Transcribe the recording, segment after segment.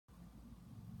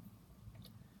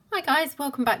Hi guys,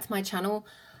 welcome back to my channel.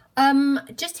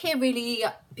 Just here really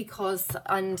because,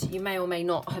 and you may or may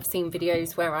not have seen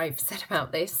videos where I've said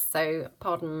about this, so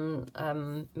pardon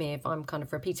me if I'm kind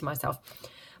of repeating myself,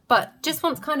 but just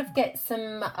want to kind of get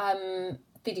some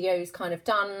videos kind of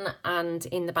done and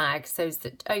in the bag so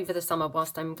that over the summer,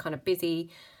 whilst I'm kind of busy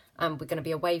and we're going to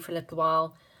be away for a little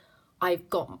while,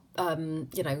 I've got,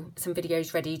 you know, some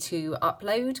videos ready to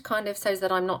upload kind of so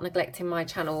that I'm not neglecting my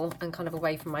channel and kind of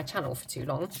away from my channel for too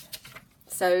long.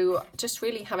 So just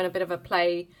really having a bit of a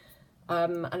play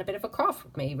and a bit of a craft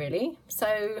with me really.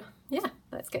 So yeah,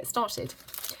 let's get started.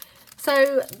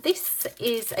 So this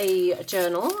is a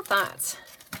journal that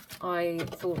I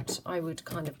thought I would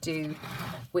kind of do,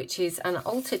 which is an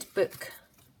Altered book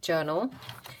journal.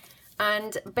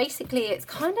 And basically it's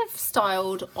kind of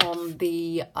styled on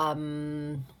the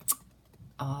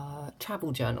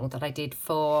travel journal that I did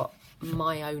for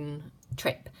my own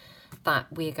trip that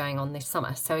we're going on this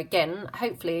summer. So again,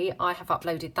 hopefully I have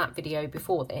uploaded that video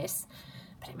before this,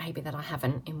 but it may be that I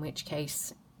haven't, in which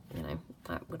case, you know,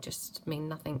 that would just mean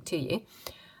nothing to you.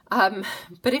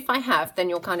 But if I have, then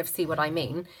you'll kind of see what I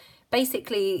mean.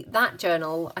 Basically, that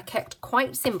journal I kept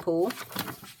quite simple.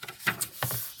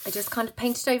 I just kind of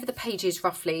painted over the pages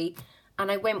roughly,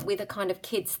 and I went with a kind of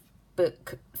kids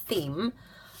book theme,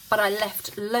 but I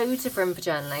left loads of room for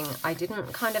journaling. I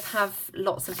didn't kind of have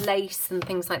lots of lace and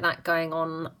things like that going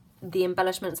on. The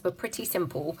embellishments were pretty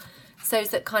simple, so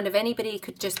that kind of anybody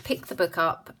could just pick the book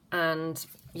up and,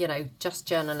 you know, just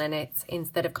journal in it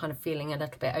instead of kind of feeling a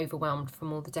little bit overwhelmed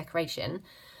from all the decoration.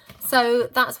 So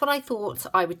that's what I thought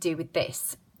I would do with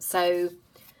this. So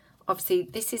obviously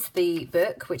this is the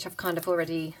book, which I've kind of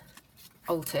already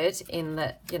altered in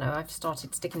that, you know, I've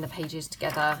started sticking the pages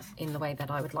together in the way that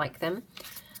I would like them.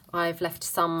 I've left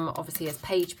some obviously as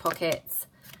page pockets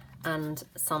and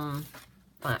some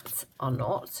that are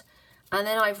not. And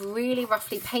then I've really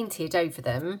roughly painted over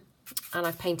them, and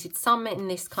I've painted some in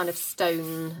this kind of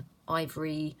stone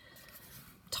ivory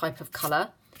type of colour,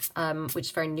 which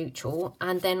is very neutral.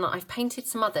 And then I've painted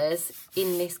some others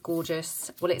in this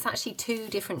gorgeous, well, it's actually two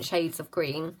different shades of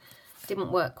green.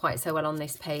 Didn't work quite so well on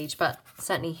this page, but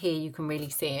certainly here you can really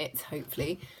see it,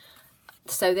 hopefully.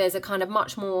 So there's a kind of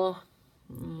much more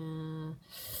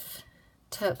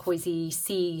turquoisey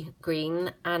sea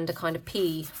green and a kind of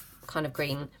pea kind of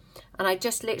green. And I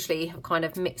just literally have kind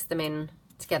of mixed them in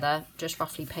together, just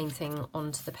roughly painting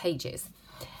onto the pages.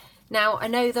 Now, I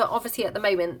know that obviously at the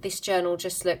moment, this journal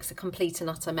just looks a complete and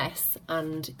utter mess.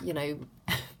 And, you know,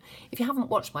 if you haven't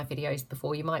watched my videos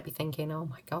before, you might be thinking, oh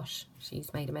my gosh,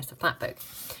 she's made a mess of that book.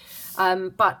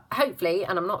 But hopefully,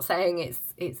 and I'm not saying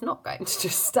it's not going to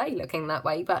just stay looking that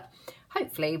way, but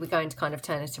hopefully we're going to kind of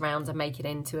turn it around and make it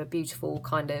into a beautiful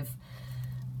kind of,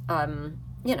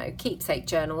 you know, keepsake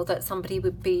journal that somebody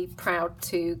would be proud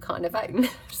to kind of own.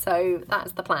 So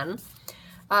that's the plan.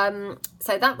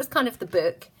 So that was kind of the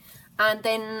book. And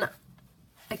then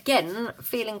again,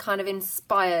 feeling kind of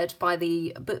inspired by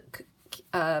the book,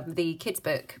 the kids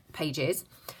book pages,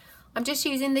 I'm just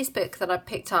using this book that I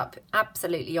picked up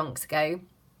absolutely yonks ago.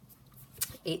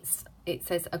 It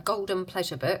says a golden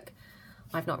pleasure book.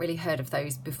 I've not really heard of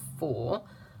those before.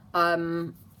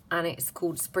 And it's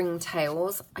called Spring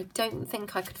Tales. I don't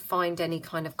think I could find any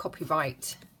kind of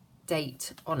copyright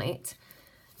date on it.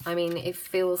 I mean, it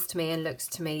feels to me and looks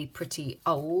to me pretty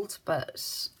old,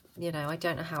 but you know, I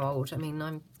don't know how old. I mean,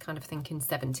 I'm kind of thinking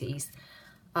 70s.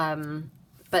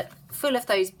 But full of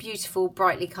those beautiful,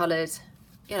 brightly coloured,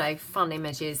 you know, fun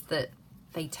images that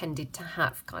they tended to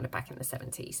have kind of back in the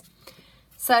 70s.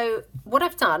 So what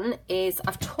I've done is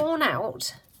I've torn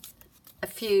out a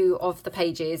few of the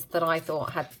pages that I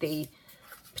thought had the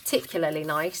particularly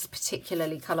nice,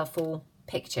 particularly colourful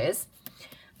pictures.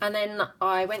 And then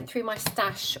I went through my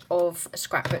stash of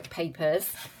scrapbook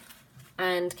papers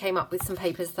and came up with some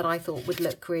papers that I thought would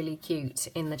look really cute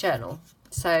in the journal.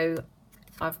 So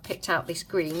I've picked out this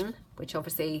green, which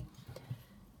obviously,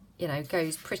 you know,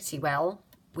 goes pretty well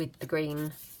with the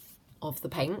green of the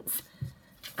paints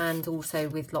and also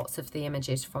with lots of the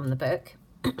images from the book.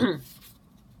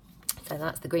 So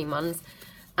that's the green ones.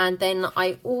 And then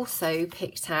I also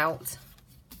picked out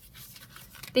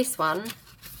this one,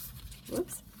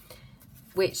 whoops,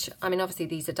 which, I mean, obviously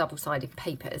these are double-sided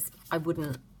papers. I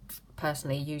wouldn't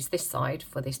personally use this side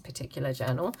for this particular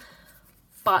journal,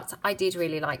 but I did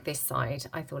really like this side.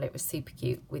 I thought it was super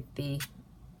cute with the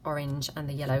orange and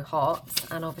the yellow hearts,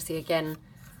 and obviously again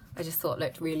I just thought it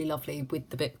looked really lovely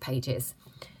with the book pages.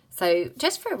 So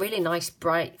just for a really nice,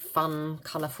 bright, fun,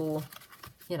 colourful,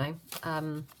 you know,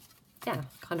 yeah,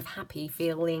 kind of happy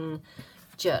feeling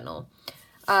journal.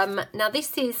 Now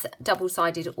this is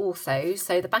double-sided also,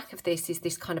 so the back of this is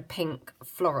this kind of pink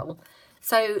floral.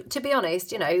 So to be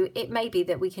honest, you know, it may be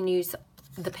that we can use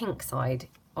the pink side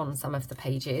on some of the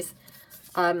pages.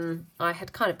 I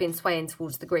had kind of been swaying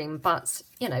towards the green, but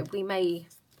you know, we may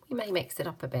mix it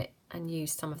up a bit and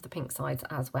use some of the pink sides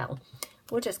as well.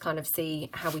 We'll just kind of see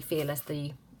how we feel as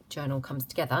the journal comes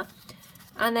together.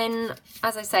 And then,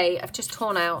 as I say, I've just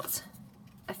torn out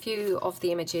a few of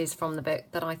the images from the book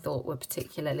that I thought were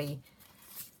particularly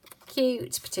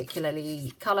cute,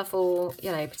 particularly colourful,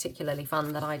 you know, particularly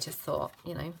fun, that I just thought,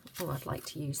 you know, oh, I'd like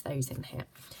to use those in here.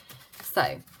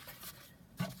 So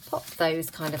pop those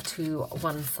kind of to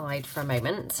one side for a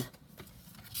moment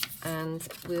and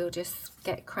we'll just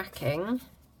get cracking,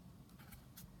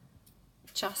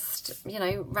 just, you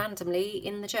know, randomly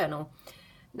in the journal.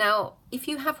 Now, if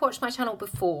you have watched my channel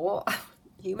before,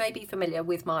 you may be familiar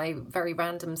with my very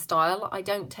random style. I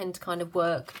don't tend to kind of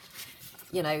work,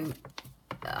 you know,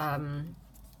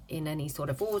 in any sort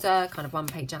of order, kind of one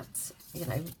page at, you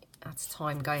know, at a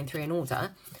time going through in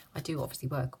order. I do obviously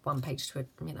work one page to,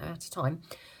 you know, at a time,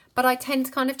 but I tend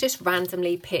to kind of just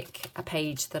randomly pick a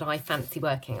page that I fancy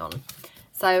working on.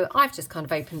 So I've just kind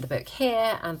of opened the book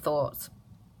here and thought,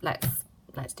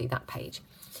 let's do that page.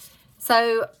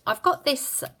 So I've got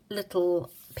this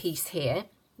little piece here.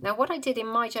 Now what I did in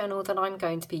my journal that I'm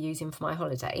going to be using for my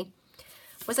holiday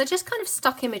was I just kind of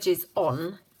stuck images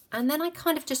on and then I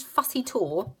kind of just fussy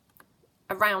tore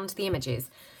around the images.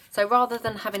 So rather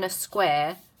than having a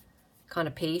square kind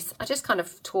of piece, I just kind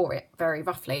of tore it very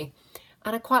roughly.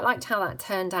 And I quite liked how that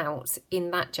turned out in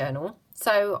that journal.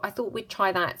 So I thought we'd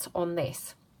try that on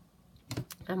this.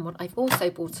 And what I've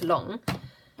also brought along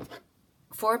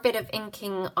for a bit of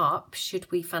inking up, should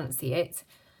we fancy it,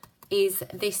 is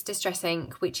this distress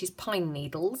ink, which is pine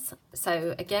needles.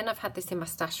 So again, I've had this in my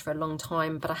stash for a long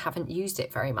time, but I haven't used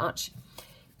it very much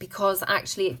because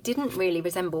actually it didn't really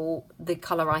resemble the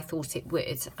colour I thought it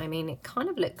would. I mean, it kind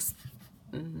of looks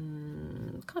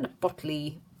kind of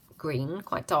bottly green,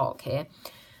 quite dark here,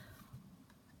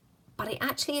 but it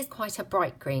actually is quite a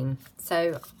bright green.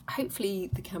 So hopefully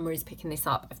the camera is picking this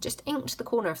up. I've just inked the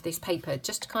corner of this paper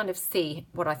just to kind of see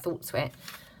what I thought to it.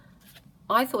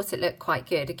 I thought it looked quite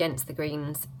good against the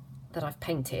greens that I've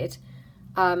painted.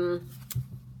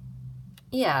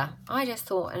 Yeah, I just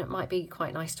thought it might be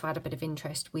quite nice to add a bit of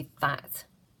interest with that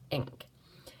ink.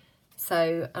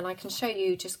 So, and I can show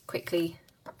you just quickly,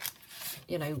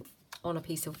 you know, on a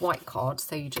piece of white card,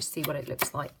 so you just see what it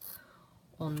looks like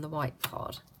on the white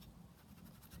card.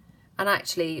 And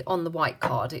actually on the white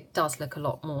card it does look a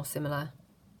lot more similar,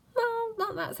 well,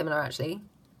 not that similar actually,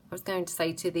 I was going to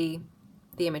say to the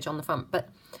image on the front, but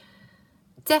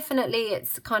definitely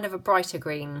it's kind of a brighter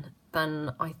green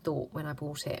than I thought when I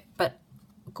bought it, but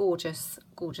gorgeous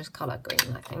colour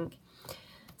green, I think.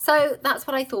 So that's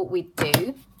what I thought we'd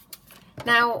do.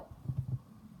 Now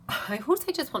I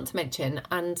also just want to mention,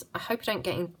 and I hope I don't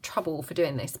get in trouble for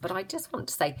doing this, but I just want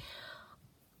to say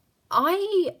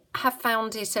I have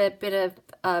found it a bit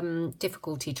of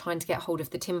difficulty trying to get hold of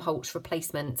the Tim Holtz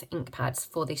replacement ink pads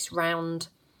for this round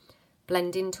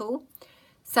blending tool.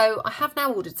 So I have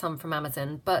now ordered some from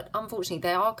Amazon, but unfortunately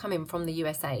they are coming from the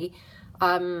USA.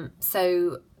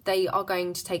 So they are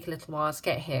going to take a little while to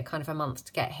get here, kind of a month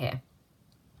to get here.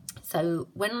 So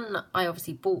when I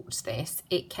obviously bought this,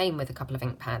 it came with a couple of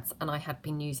ink pads and I had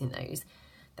been using those.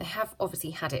 They have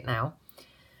obviously had it now.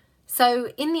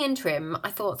 So in the interim,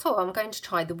 I thought, oh, I'm going to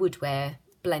try the Woodware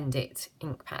Blend It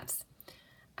ink pads.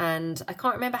 And I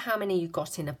can't remember how many you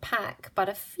got in a pack, but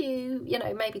a few, you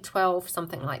know, maybe 12,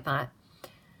 something like that.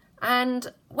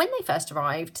 And when they first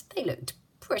arrived, they looked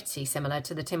pretty similar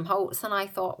to the Tim Holtz, and I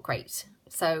thought, great.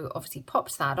 So obviously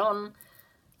popped that on,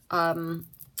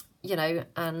 you know,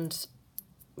 and,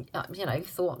 you know,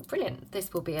 thought, brilliant,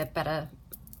 this will be a better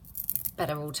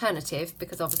alternative,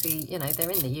 because obviously, you know, they're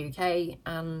in the UK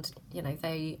and, you know,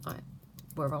 they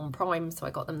were on Prime, so I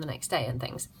got them the next day and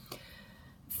things.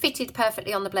 Fitted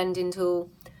perfectly on the blending tool.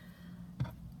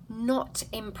 Not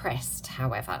impressed,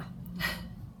 however.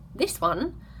 This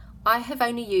one I have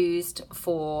only used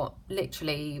for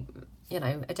literally, you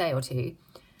know, a day or two,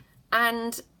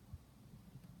 and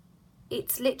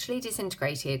it's literally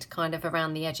disintegrated kind of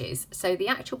around the edges. So the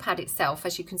actual pad itself,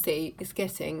 as you can see, is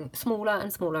getting smaller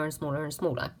and smaller and smaller and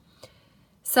smaller.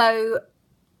 So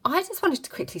I just wanted to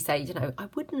quickly say, you know, I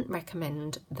wouldn't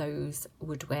recommend those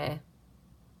Woodware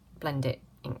Blend It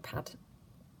ink pad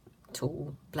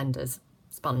tool blenders,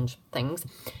 sponge things.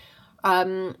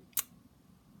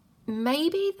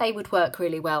 Maybe they would work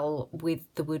really well with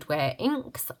the Woodware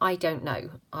inks. I don't know.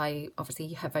 I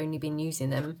obviously have only been using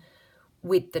them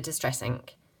with the distress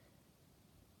ink.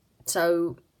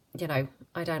 So, you know,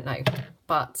 I don't know,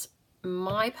 but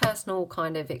my personal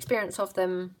kind of experience of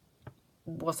them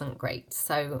wasn't great.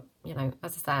 So, you know,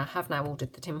 as I say, I have now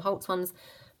ordered the Tim Holtz ones,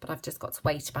 but I've just got to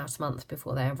wait about a month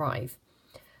before they arrive.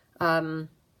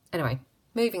 Anyway,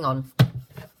 moving on.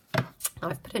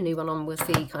 I've put a new one on. We'll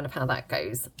see kind of how that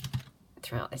goes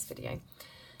throughout this video.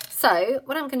 So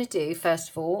what I'm going to do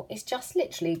first of all is just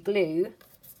literally glue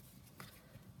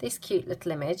this cute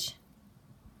little image.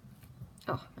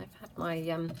 Oh, I've had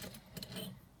my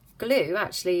glue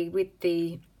actually with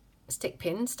the stick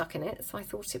pin stuck in it, so I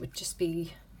thought it would just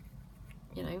be,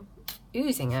 you know,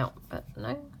 oozing out, but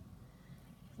no,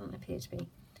 doesn't appear to be.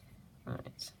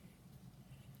 Right.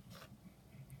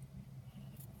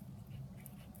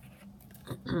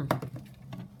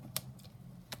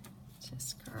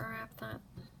 Just grab that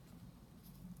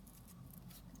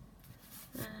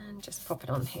and just pop it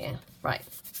on here. Right.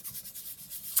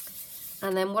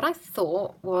 And then what I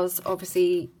thought was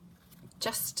obviously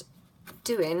just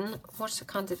doing what I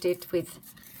kind of did with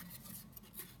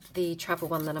the travel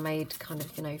one that I made kind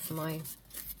of, you know, for my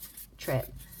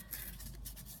trip.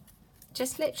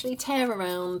 Just literally tear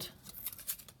around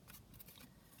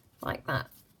like that,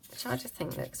 which I just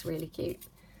think looks really cute.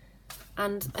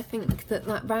 And I think that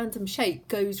that random shape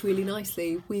goes really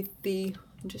nicely with the,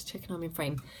 I'm just checking I'm in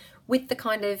frame, with the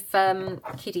kind of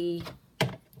kiddie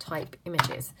type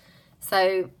images.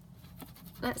 So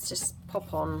let's just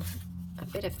pop on a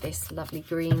bit of this lovely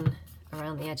green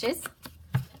around the edges.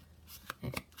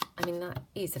 I mean, that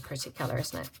is a pretty colour,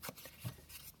 isn't it?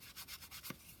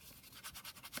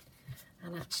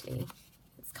 And actually,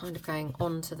 it's kind of going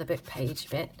onto the book page a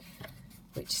bit,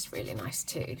 which is really nice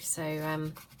too. So there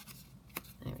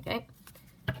we go.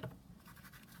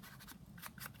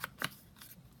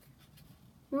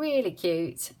 Really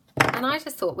cute. And I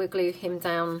just thought we'd glue him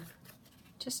down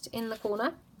just in the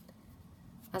corner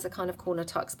as a kind of corner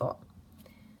tuck spot.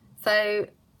 So,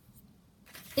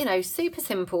 you know, super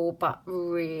simple, but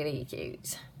really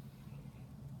cute.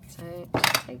 So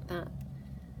take that,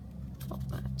 pop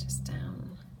that just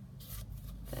down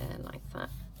there like that.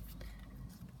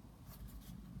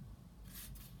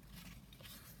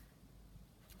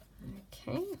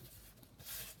 Okay.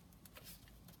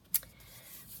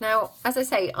 Now, as I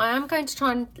say, I am going to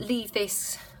try and leave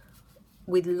this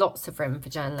with lots of room for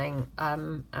journaling,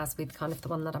 as with kind of the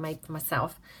one that I made for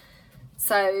myself.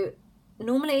 So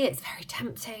normally it's very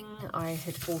tempting. I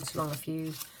had brought along a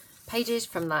few pages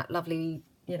from that lovely,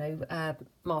 you know,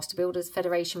 Master Builders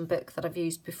Federation book that I've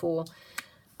used before.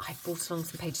 I brought along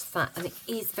some pages of that, and it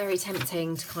is very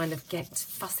tempting to kind of get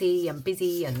fussy and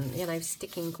busy and, you know,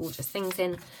 sticking gorgeous things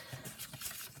in.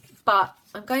 But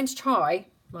I'm going to try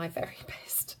my very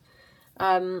best,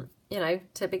 you know,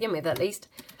 to begin with at least,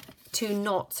 to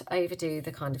not overdo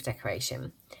the kind of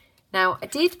decoration. Now, I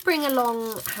did bring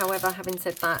along, however, having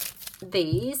said that,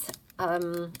 these,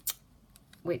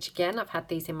 which again, I've had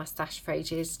these in my stash for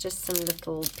ages, just some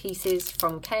little pieces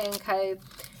from K&Co,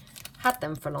 had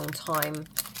them for a long time.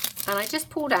 And I just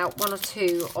pulled out one or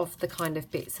two of the kind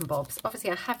of bits and bobs.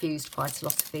 Obviously, I have used quite a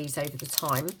lot of these over the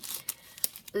time.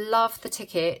 Love the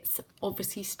tickets,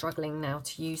 obviously struggling now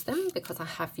to use them because I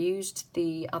have used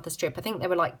the other strip. I think there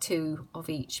were like 2 of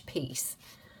each piece,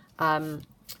 or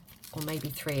maybe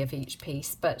 3 of each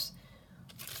piece, but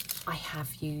I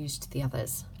have used the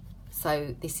others.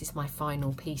 So this is my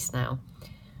final piece now.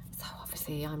 So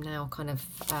obviously I'm now kind of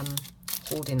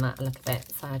hoarding that a little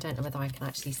bit. So I don't know whether I can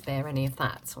actually spare any of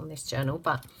that on this journal,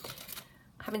 but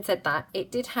having said that, it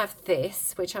did have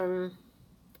this, which I'm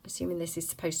assuming this is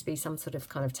supposed to be some sort of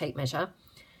kind of tape measure,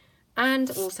 and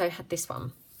also had this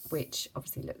one, which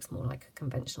obviously looks more like a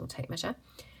conventional tape measure.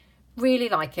 Really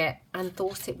like it, and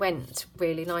thought it went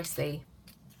really nicely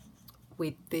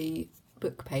with the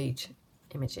book page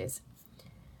images.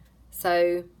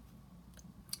 So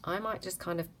I might just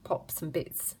kind of pop some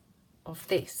bits of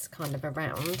this kind of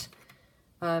around,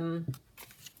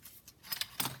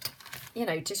 you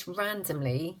know, just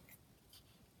randomly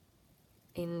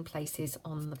in places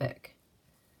on the book.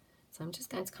 So I'm just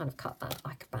going to kind of cut that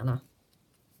like a banner,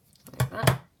 like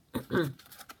that.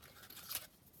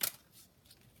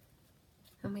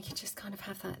 And we can just kind of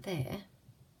have that there,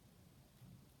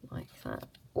 like that.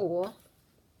 Or,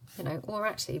 you know, or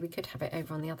actually we could have it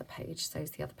over on the other page, so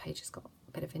the other page has got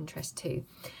a bit of interest too.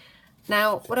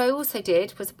 Now, what I also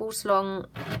did was brought along,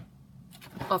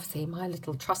 obviously, my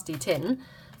little trusty tin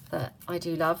that I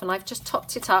do love, and I've just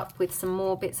topped it up with some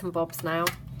more bits and bobs now.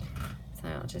 So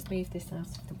I'll just move this out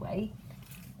of the way.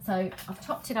 So I've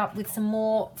topped it up with some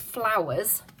more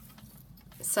flowers.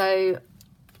 So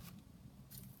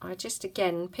I just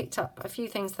again picked up a few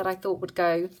things that I thought would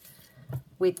go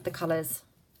with the colours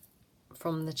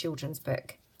from the children's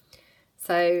book.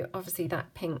 So obviously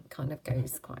that pink kind of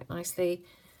goes quite nicely.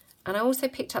 And I also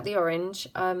picked up the orange.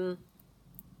 I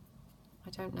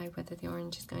don't know whether the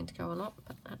orange is going to go or not,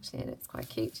 but actually it looks quite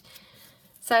cute.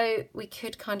 So we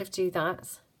could kind of do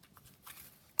that.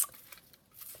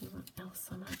 See what else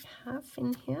I might have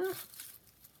in here.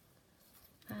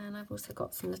 And I've also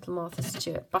got some little Martha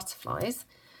Stewart butterflies.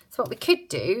 So what we could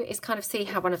do is kind of see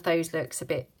how one of those looks a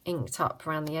bit inked up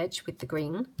around the edge with the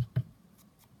green.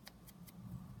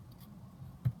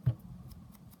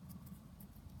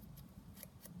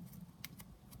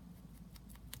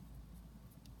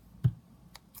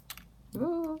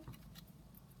 Ooh.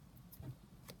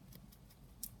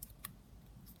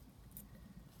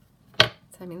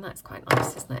 So I mean that's quite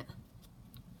nice, isn't it?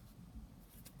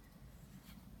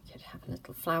 Could have a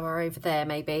little flower over there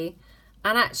maybe.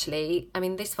 And actually, I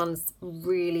mean this one's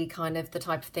really kind of the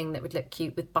type of thing that would look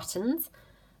cute with buttons.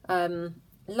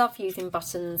 Love using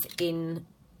buttons in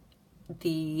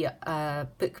the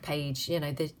book page, you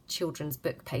know, the children's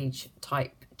book page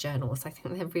type journals. I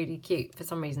think they're really cute. For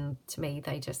some reason, to me,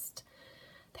 they're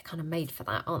kind of made for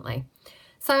that, aren't they?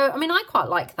 So, I mean, I quite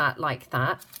like that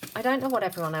I don't know what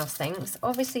everyone else thinks.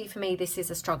 Obviously, for me, this is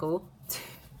a struggle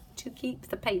to keep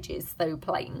the pages so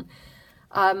plain.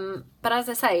 But as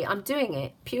I say, I'm doing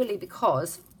it purely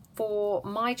because for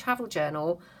my travel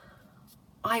journal,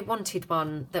 I wanted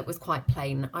one that was quite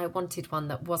plain. I wanted one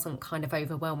that wasn't kind of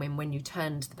overwhelming when you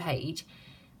turned the page,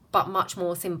 but much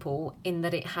more simple in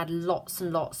that it had lots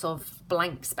and lots of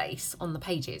blank space on the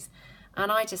pages.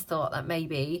 And I just thought that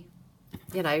maybe,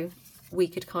 you know, we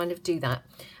could kind of do that.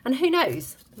 And who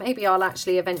knows, maybe I'll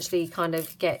actually eventually kind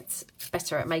of get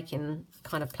better at making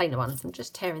kind of plainer ones. I'm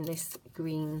just tearing this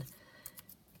green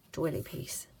doily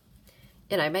piece.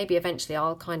 You know, maybe eventually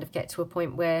I'll kind of get to a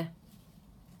point where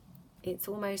it's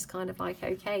almost kind of like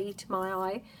okay to my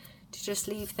eye to just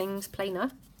leave things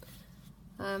plainer.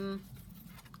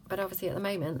 But obviously at the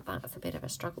moment that's a bit of a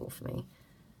struggle for me.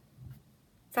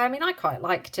 So I mean I quite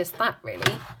like just that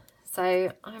really.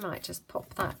 So I might just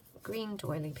pop that green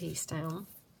doily piece down.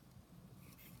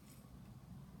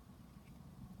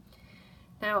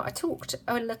 Now I talked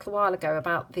a little while ago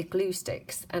about the glue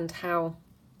sticks and how,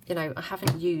 you know, I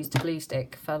haven't used a glue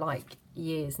stick for like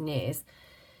years and years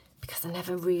because I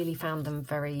never really found them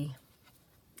very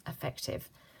effective.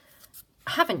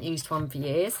 I haven't used one for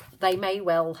years. They may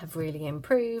well have really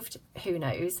improved. Who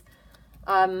knows?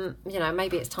 You know,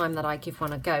 maybe it's time that I give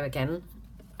one a go again.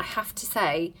 I have to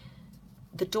say,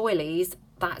 the doilies,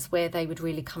 that's where they would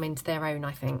really come into their own,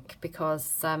 I think,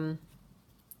 because,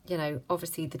 you know,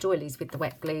 obviously the doilies with the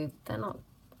wet glue, they're not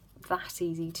that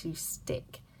easy to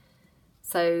stick.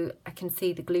 So I can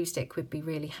see the glue stick would be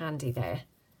really handy there.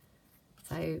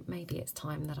 So maybe it's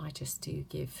time that I just do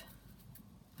give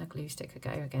a glue stick a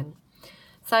go again.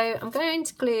 So I'm going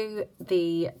to glue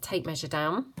the tape measure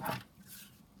down.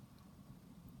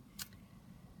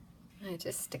 I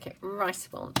just stick it right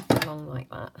along like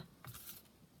that.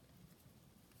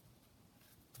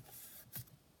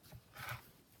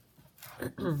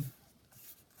 You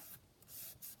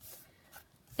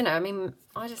know, I mean,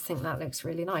 I just think that looks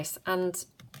really nice. And,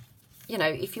 you know,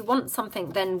 if you want something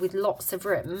then with lots of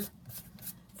room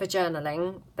for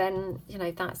journaling, then, you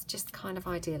know, that's just kind of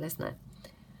ideal, isn't it?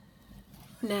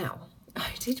 Now, I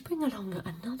did bring along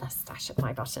another stash of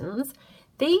my buttons.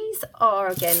 These are,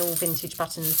 again, all vintage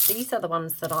buttons. These are the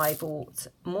ones that I bought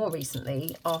more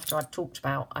recently after I'd talked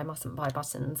about I mustn't buy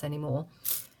buttons anymore,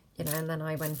 you know, and then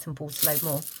I went and bought a load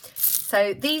more.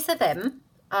 So these are them.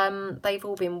 They've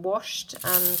all been washed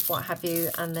and what have you,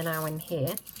 and they're now in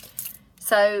here.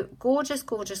 So gorgeous,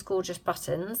 gorgeous, gorgeous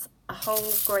buttons, a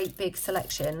whole great big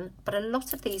selection, but a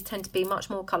lot of these tend to be much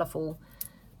more colourful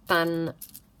than,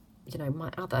 you know,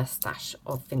 my other stash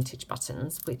of vintage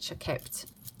buttons, which are kept,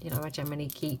 you know, I generally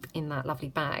keep in that lovely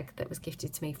bag that was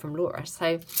gifted to me from Laura.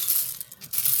 So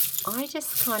I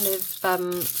just kind of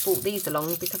brought these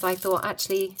along because I thought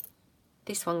actually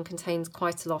this one contains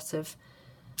quite a lot of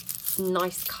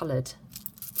nice coloured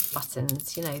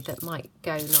buttons, you know, that might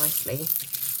go nicely.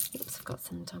 Oops, I've got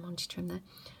some diamante trim there.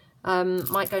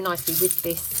 Might go nicely with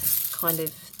this kind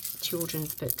of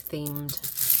children's book themed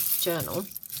journal.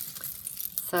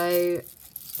 So,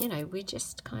 you know, we're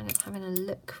just kind of having a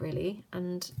look really,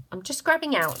 and I'm just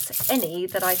grabbing out any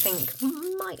that I think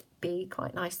might be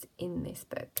quite nice in this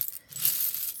book.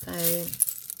 So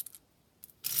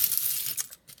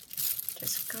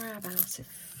just grab out a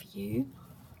few.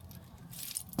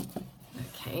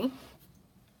 Okay.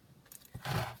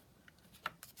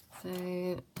 So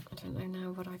I don't know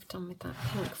now what I've done with that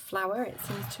pink flower. It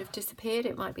seems to have disappeared.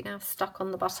 It might be now stuck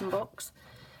on the button box.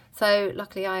 So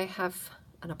luckily I have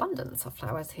an abundance of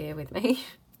flowers here with me.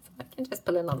 So I can just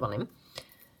pull another one in.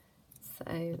 So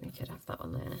we could have that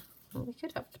one there. Or we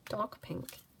could have dark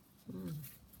pink.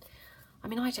 I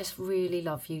mean, I just really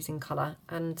love using colour,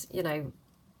 and you know,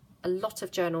 a lot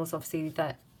of journals obviously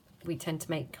that we tend to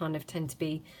make tend to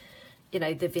be, you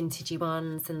know, the vintagey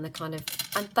ones and the kind of,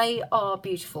 and they are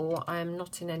beautiful. I am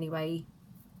not in any way,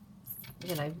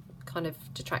 you know, kind of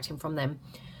detracting from them,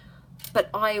 but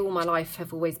I all my life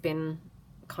have always been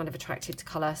kind of attracted to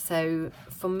colour. So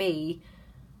for me,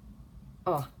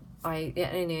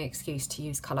 any excuse to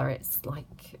use colour, it's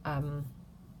like,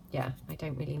 yeah, I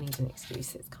don't really need an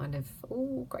excuse. It's kind of,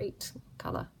 oh, great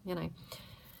colour, you know.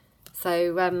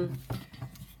 So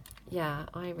yeah,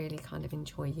 I really kind of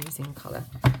enjoy using colour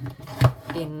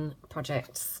in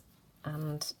projects,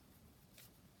 and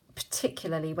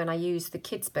particularly when I use the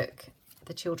kids book,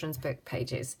 the children's book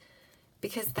pages,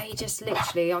 because they just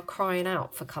literally are crying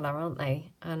out for colour, aren't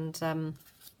they? And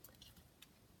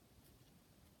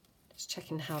just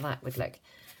checking how that would look.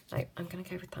 No, I'm going to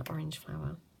go with that orange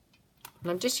flower.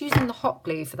 And I'm just using the hot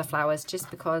glue for the flowers,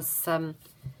 just because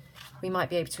we might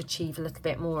be able to achieve a little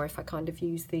bit more if I kind of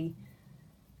use the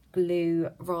glue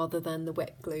rather than the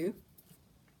wet glue.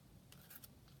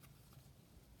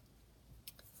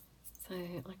 So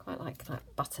I quite like that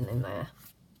button in there.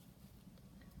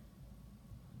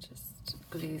 Just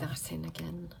glue that in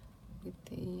again with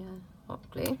the hot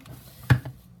glue.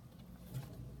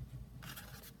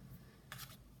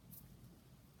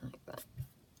 Like that.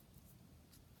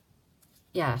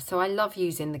 Yeah, so I love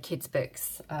using the kids'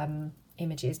 books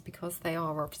images because they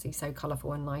are obviously so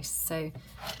colourful and nice. So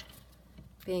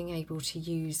being able to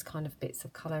use kind of bits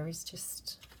of colour is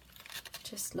just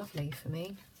lovely for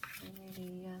me. I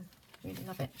really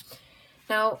love it.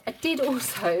 Now, I did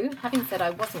also, having said I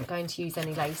wasn't going to use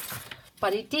any lace,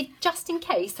 but it did, just in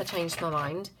case I changed my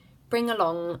mind, bring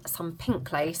along some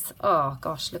pink lace. Oh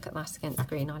gosh, look at that against the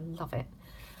green. I love it.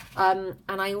 And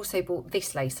I also bought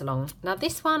this lace along. Now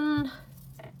this one,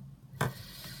 I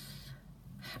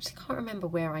actually can't remember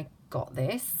where I got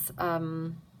this. I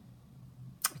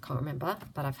can't remember,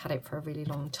 but I've had it for a really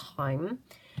long time.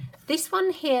 This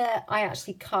one here I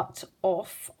actually cut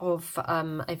off of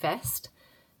a vest.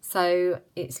 So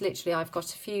it's literally, I've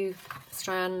got a few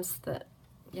strands that,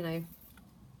 you know,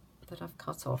 that I've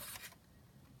cut off.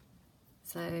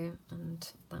 So,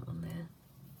 and that one there.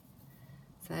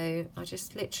 So I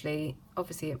just literally,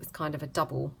 obviously it was kind of a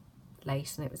double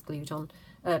lace and it was glued on,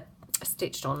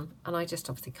 stitched on, and I just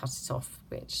obviously cut it off,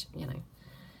 which, you know,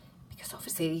 because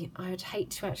obviously I would hate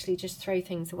to actually just throw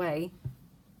things away,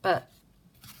 but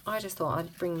I just thought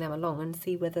I'd bring them along and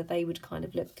see whether they would kind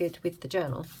of look good with the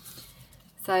journal.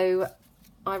 So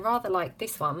I rather like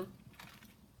this one.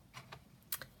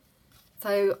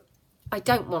 So I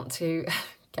don't want to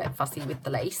get fussy with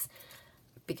the lace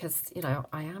because, you know,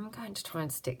 I am going to try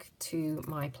and stick to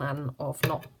my plan of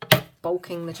not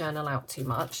bulking the journal out too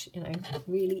much, you know,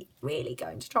 really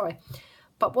going to try.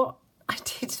 But what I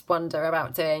did wonder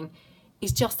about doing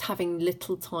is just having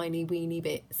little tiny weeny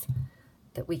bits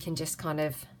that we can just kind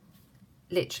of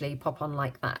literally pop on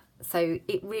like that. So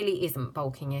it really isn't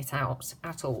bulking it out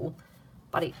at all,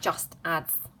 but it just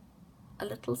adds a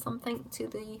little something to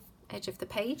the edge of the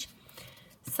page.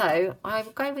 So I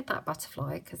will go with that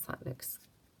butterfly because that looks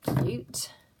cute.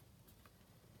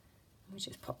 Let me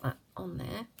just pop that on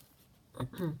there.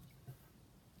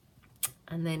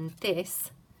 And then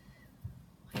this,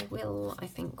 I will, I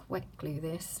think, wet glue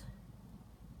this.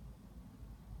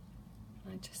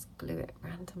 I just glue it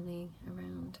randomly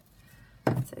around.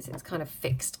 So it's kind of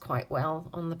fixed quite well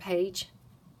on the page.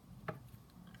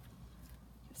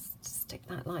 Just stick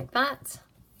that like that.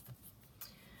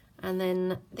 And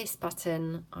then this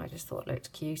button I just thought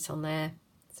looked cute on there,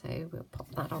 so we'll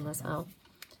pop that on as well.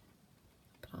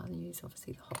 But I'll use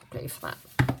obviously the hot glue for that.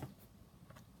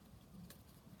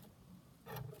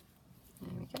 There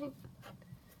we go.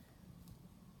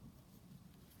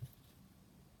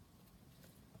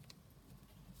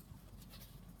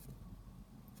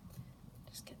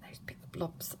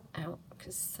 Blobs out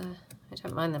because I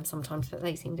don't mind them sometimes, but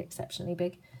they seemed exceptionally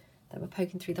big. They were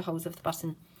poking through the holes of the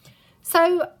button.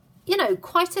 So, you know,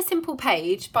 quite a simple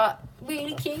page, but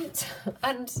really cute.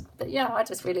 But yeah, I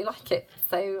just really like it.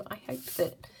 So I hope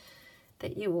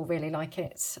that you all really like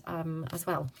it as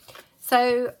well.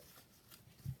 So,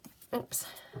 oops,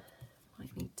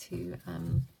 might need to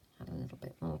add a little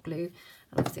bit more glue.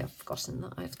 And obviously I've forgotten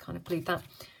that I'd kind of glued that.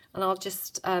 And I'll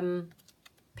just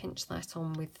pinch that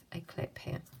on with a clip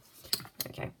here.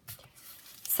 Okay,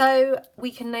 so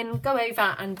we can then go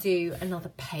over and do another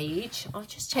page. I'll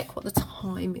just check what the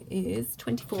time is.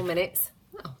 24 minutes.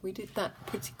 Oh, we did that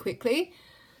pretty quickly.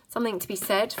 something to be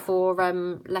said for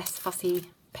less fussy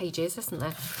pages, isn't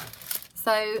there?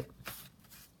 So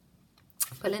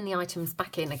pulling the items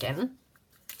back in again.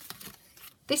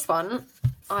 This one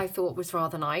I thought was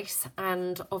rather nice,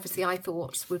 and obviously I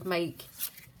thought would make,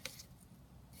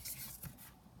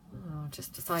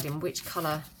 just deciding which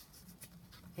colour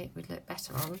it would look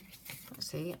better on.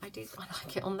 Actually, I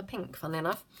like it on the pink, funnily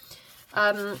enough.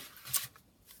 So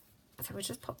we'll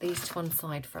just pop these to one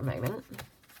side for a moment.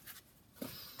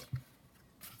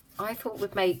 I thought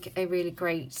would make a really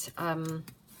great kind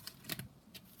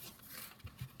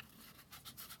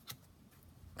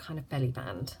of belly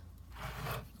band.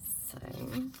 So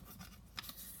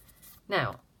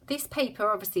now this paper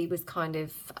obviously was kind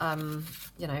of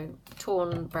you know,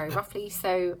 torn very roughly,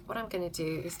 so what I'm going to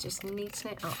do is just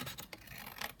neaten it up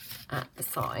at the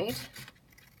side.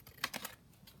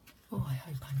 Oh, I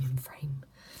hope I'm in frame.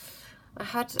 I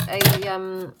had a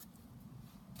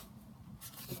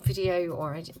video,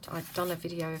 or I'd done a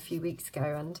video a few weeks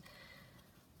ago, and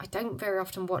I don't very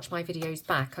often watch my videos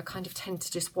back. I kind of tend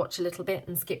to just watch a little bit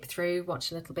and skip through,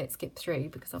 watch a little bit, skip through,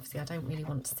 because obviously I don't really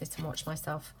want to sit and watch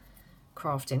myself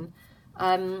crafting.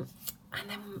 And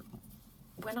then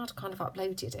when I'd kind of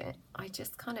uploaded it, I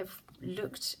just kind of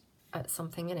looked at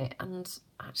something in it, and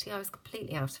actually I was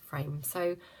completely out of frame.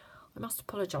 So I must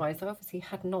apologise. I obviously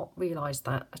had not realised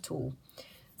that at all.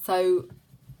 So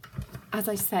as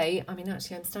I say, I mean,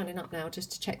 actually I'm standing up now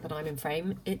just to check that I'm in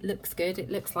frame. It looks good. It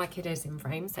looks like it is in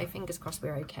frame. So fingers crossed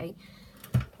we're okay.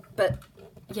 But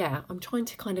yeah, I'm trying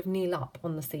to kind of kneel up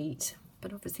on the seat.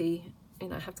 But obviously, you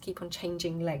know, I have to keep on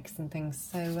changing legs and things.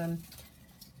 So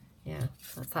yeah,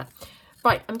 that's that.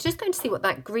 Right, I'm just going to see what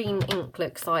that green ink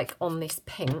looks like on this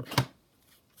pink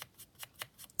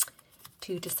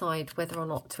to decide whether or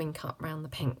not to ink up around the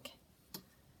pink.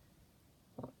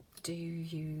 What do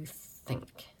you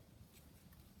think?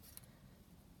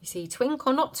 You see, twink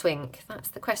or not twink? That's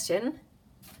the question.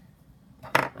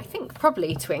 I think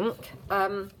probably twink.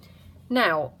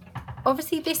 Now,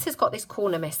 obviously this has got this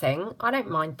corner missing. I don't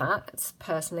mind that,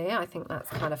 personally. I think that's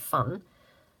kind of fun.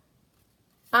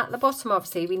 At the bottom,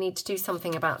 obviously, we need to do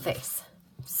something about this.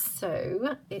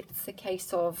 So it's a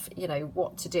case of, you know,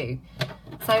 what to do.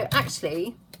 So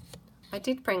actually, I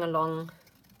did bring along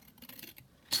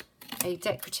a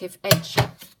decorative edge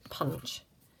punch,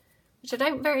 which I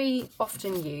don't very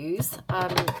often use.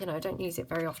 You know, I don't use it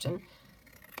very often.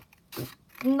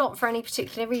 Not for any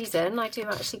particular reason. I do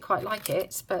actually quite like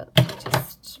it, but I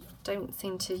just don't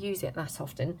seem to use it that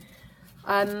often.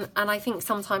 And I think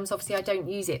sometimes, obviously, I don't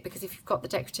use it because if you've got the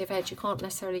decorative edge, you can't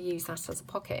necessarily use that as a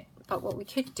pocket. But what we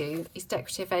could do is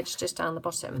decorative edge just down the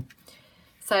bottom.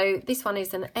 So this one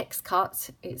is an X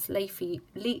cut. It's leafy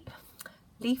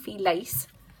lace.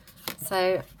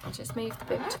 So I'll just move the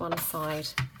book to one side,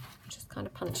 just kind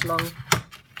of punch along.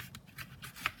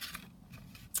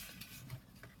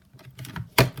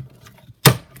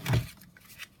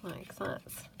 Like that.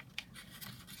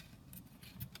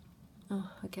 Oh,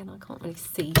 again, I can't really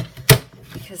see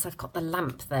because I've got the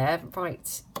lamp there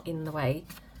right in the way.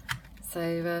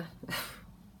 So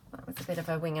that was a bit of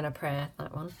a wing and a prayer,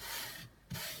 that one.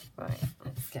 Right,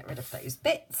 let's get rid of those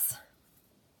bits.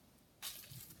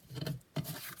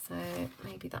 So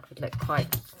maybe that would look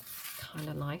quite kind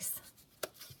of nice.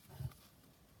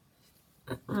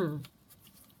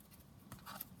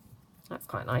 That's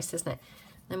quite nice, isn't it?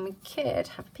 Then we could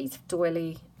have a piece of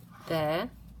doily there.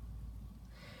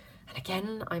 And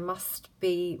again, I must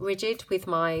be rigid with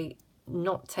my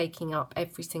not taking up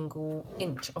every single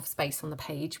inch of space on the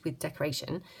page with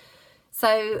decoration.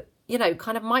 So, you know,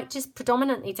 kind of might just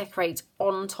predominantly decorate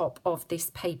on top of this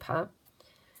paper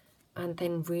and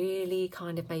then really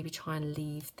kind of maybe try and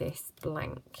leave this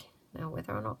blank. Now,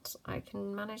 whether or not I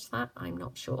can manage that, I'm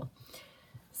not sure.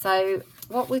 So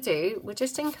what we'll do, we'll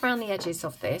just ink around the edges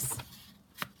of this.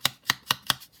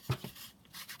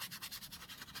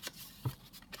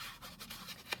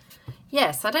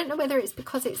 Yes, I don't know whether it's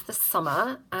because it's the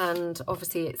summer and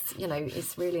obviously it's, you know,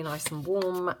 it's really nice and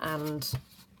warm and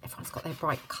everyone's got their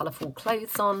bright, colourful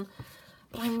clothes on.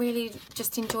 But I'm really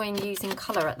just enjoying using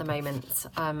colour at the moment,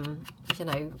 you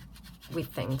know, with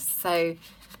things. So,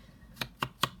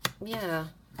 yeah,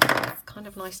 it's kind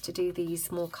of nice to do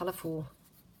these more colourful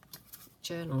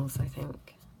journals, I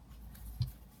think,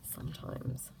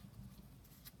 sometimes.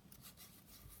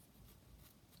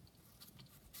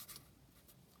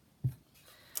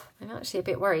 I'm actually a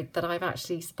bit worried that I've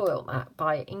actually spoilt that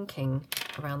by inking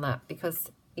around that, because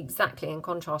exactly in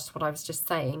contrast to what I was just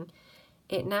saying,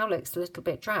 it now looks a little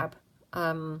bit drab,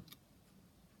 having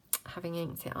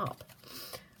inked it up.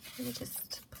 Let me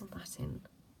just pull that in.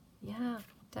 Yeah,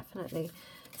 definitely.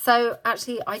 So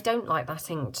actually I don't like that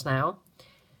inked now.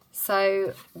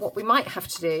 So what we might have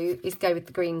to do is go with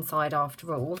the green side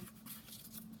after all,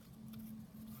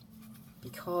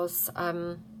 because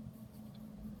then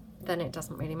it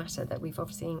doesn't really matter that we've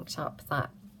obviously inked up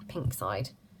that pink side.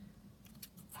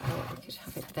 So we could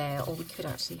have it there, or we could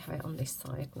actually have it on this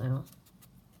side now.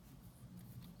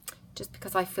 Just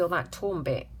because I feel that torn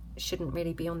bit shouldn't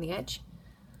really be on the edge.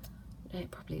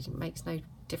 It probably makes no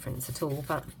difference at all,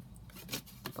 but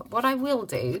what I will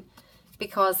do,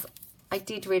 because I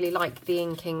did really like the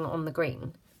inking on the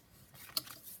green,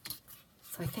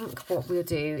 so I think what we'll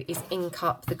do is ink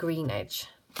up the green edge.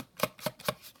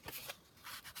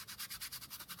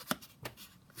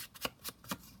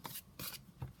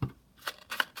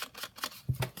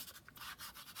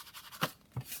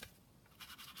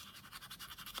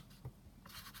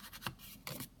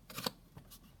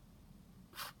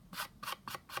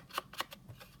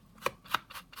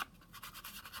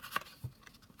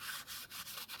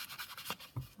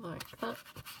 Like that.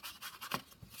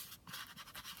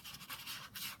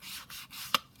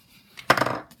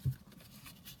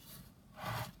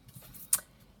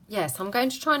 Yes, I'm going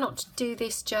to try not to do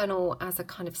this journal as a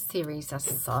kind of series as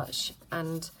such,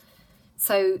 and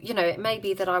so, you know, it may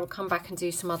be that I will come back and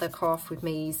do some other craft with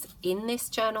me's in this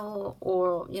journal,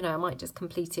 or, you know, I might just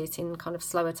complete it in kind of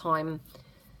slower time,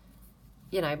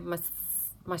 you know,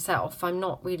 myself. I'm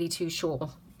not really too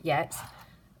sure yet,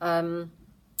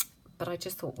 but I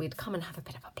just thought we'd come and have a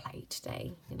bit of a play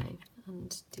today, you know,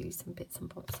 and do some bits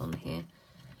and bobs on here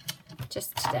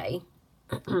just today.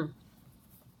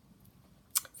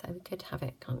 So we could have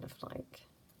it kind of like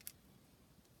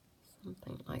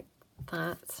something like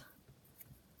that.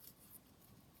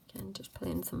 Again, just pull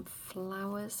in some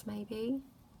flowers maybe.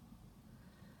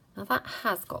 Now that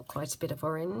has got quite a bit of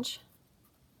orange,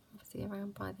 obviously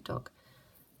around by the dog.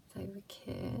 So we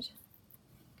could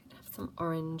have some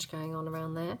orange going on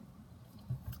around there.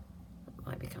 That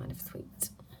might be kind of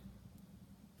sweet.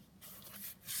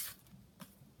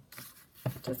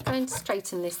 Just going to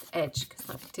straighten this edge because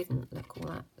that didn't look all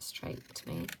that straight to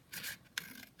me.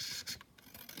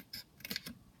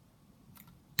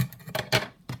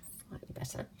 Slightly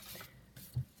better.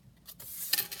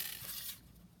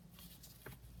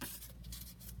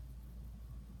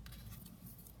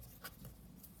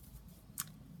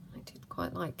 I did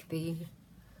quite like the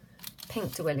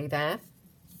pink doily there.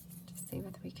 Just see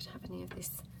whether we could have any of this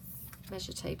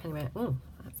measure tape anywhere. Oh,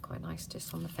 that's quite nice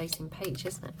just on the facing page,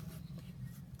 isn't it?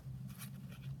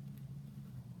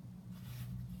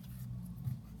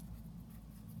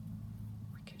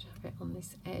 It on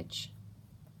this edge,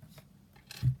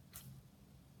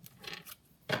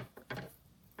 or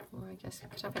I guess we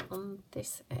could have it on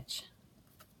this edge.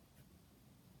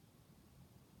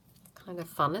 Kind of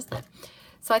fun, isn't it?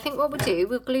 So I think what we'll do,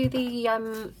 we'll glue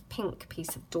the pink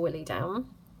piece of doily down.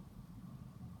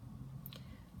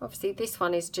 Obviously this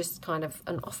one is just kind of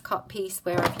an off-cut piece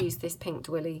where I've used this pink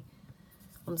doily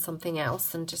on something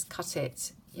else and just cut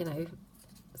it, you know,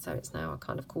 so it's now a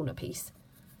kind of corner piece.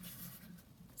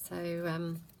 So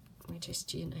we're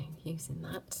just, you know, using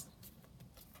that.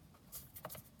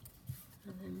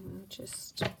 And then we'll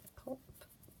just pop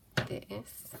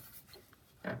this.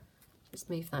 Just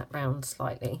move that round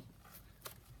slightly.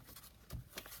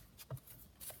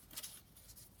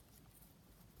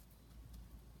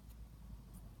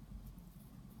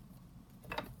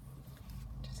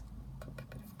 Just pop a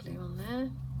bit of glue on there.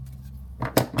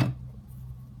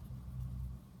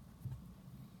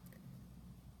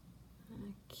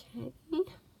 Okay.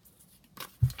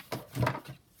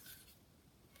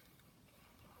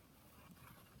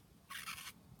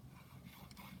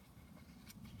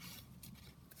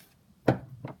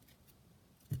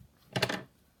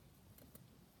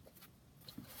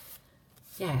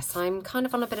 Yes, I'm kind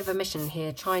of on a bit of a mission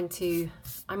here, trying to,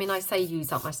 I mean, I say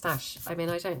use up my stash. I mean,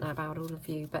 I don't know about all of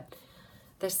you, but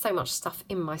there's so much stuff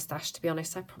in my stash, to be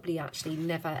honest. I probably actually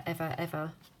never, ever,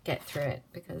 ever get through it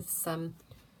because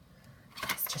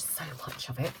there's just so much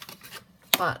of it.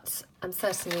 But I'm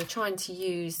certainly trying to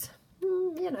use,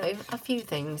 you know, a few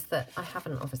things that I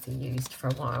haven't obviously used for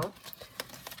a while.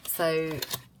 So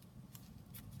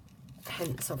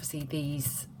hence obviously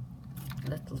these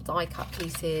little die cut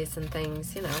pieces and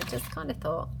things, you know, I just kind of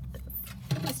thought,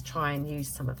 let's try and use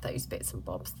some of those bits and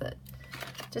bobs that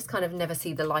just kind of never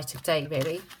see the light of day,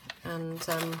 really. And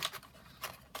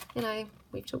you know,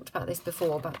 we've talked about this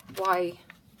before, but why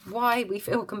we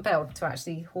feel compelled to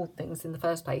actually hoard things in the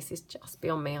first place is just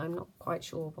beyond me. I'm not quite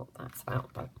sure what that's about.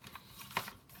 But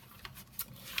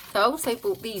so I also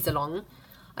bought these along.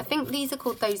 I think these are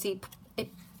called those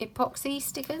epoxy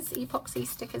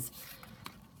stickers.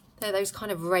 They're those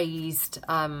kind of raised,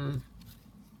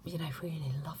 you know,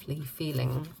 really lovely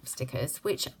feeling stickers,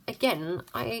 which again,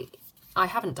 I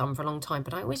haven't done for a long time,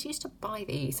 but I always used to buy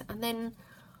these, and then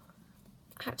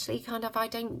actually kind of I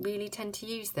don't really tend to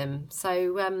use them.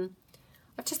 So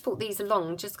I've just brought these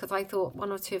along just because I thought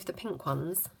one or two of the pink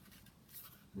ones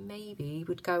maybe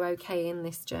would go okay in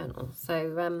this journal.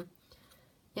 So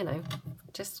you know,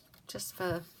 just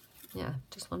for, yeah,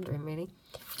 just wondering really.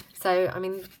 So I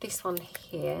mean, this one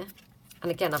here, and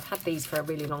again, I've had these for a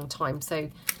really long time, so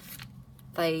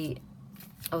they,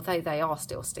 although they are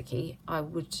still sticky, I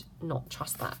would not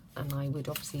trust that, and I would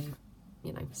obviously,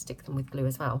 you know, stick them with glue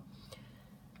as well.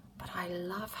 But I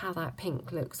love how that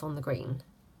pink looks on the green.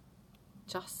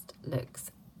 Just looks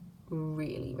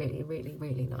really, really, really,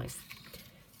 really nice.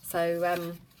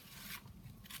 So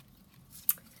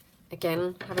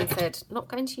again, having said, not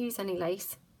going to use any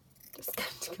lace, just going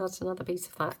to cut another piece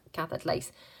of that gathered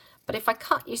lace. But if I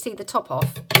cut, you see the top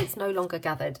off, it's no longer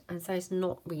gathered, and so it's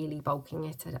not really bulking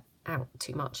it out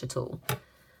too much at all.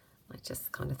 I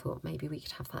just kind of thought maybe we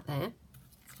could have that there.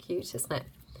 It's cute, isn't it?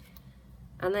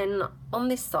 And then on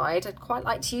this side, I'd quite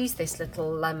like to use this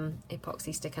little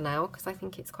epoxy sticker now, because I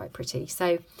think it's quite pretty.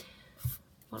 So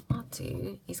what I'll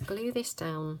do is glue this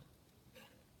down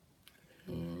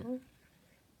here.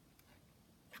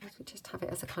 We just have it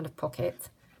as a kind of pocket.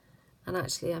 And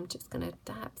actually, I'm just going to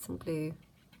dab some glue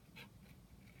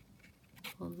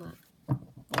on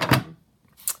that,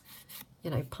 you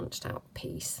know, punched out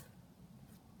piece,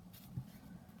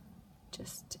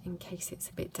 just in case it's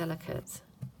a bit delicate.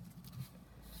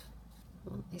 I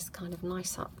want this kind of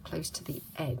nice up close to the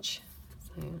edge,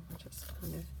 so I'll just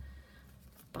kind of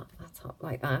butt that up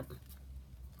like that.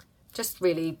 Just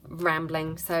really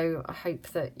rambling, so I hope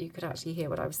that you could actually hear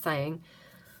what I was saying.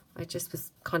 I just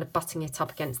was kind of butting it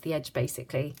up against the edge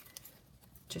basically,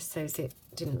 just so as it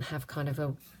didn't have kind of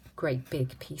a great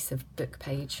big piece of book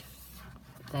page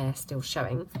there still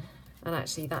showing. And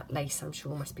actually that lace I'm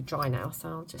sure must be dry now, so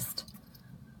I'll just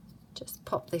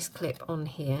pop this clip on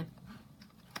here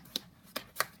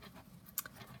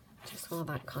just while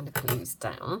that kind of glues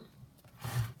down.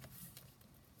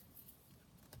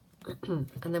 And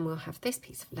then we'll have this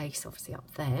piece of lace obviously up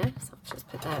there, so I'll just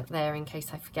put that there in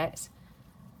case I forget.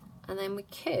 And then we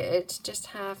could just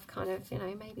have kind of, you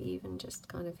know, maybe even just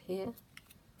kind of here,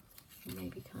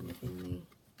 maybe kind of in the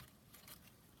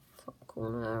top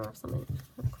corner or something.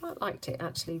 I quite liked it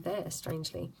actually there,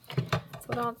 strangely. So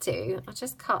what I'll do, I'll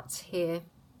just cut here.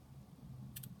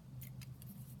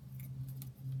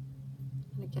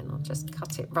 And again, I'll just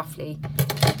cut it roughly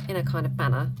in a kind of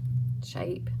banner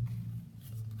shape.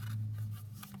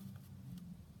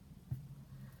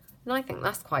 And I think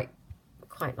that's quite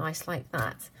nice like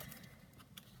that.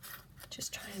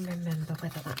 Just try and remember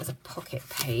whether that was a pocket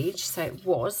page. So it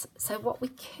was. So what we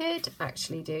could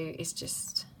actually do is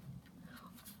just,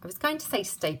 I was going to say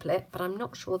staple it, but I'm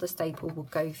not sure the staple will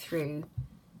go through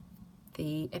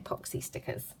the epoxy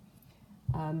stickers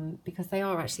because they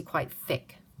are actually quite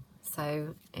thick.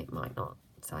 So it might not.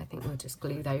 So I think we'll just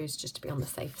glue those just to be on the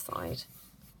safe side.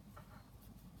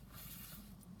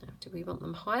 Now, do we want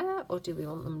them higher or do we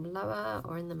want them lower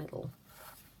or in the middle?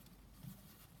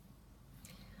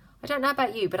 I don't know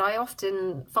about you, but I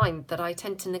often find that I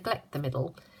tend to neglect the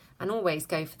middle and always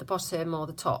go for the bottom or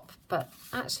the top. But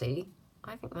actually,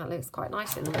 I think that looks quite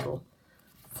nice in the middle.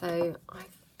 So I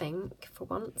think for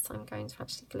once I'm going to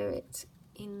actually glue it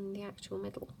in the actual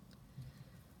middle.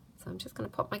 So I'm just going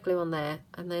to pop my glue on there,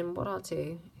 and then what I'll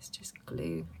do is just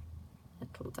glue a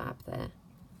little dab there.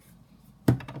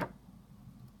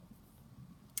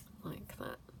 Like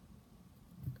that.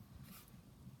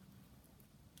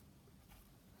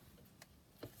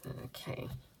 Okay,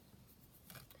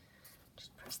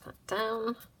 just press that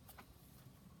down.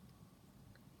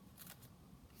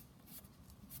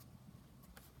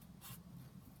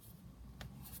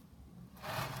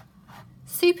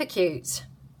 Super cute,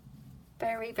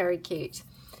 very, very cute.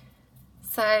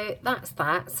 So that's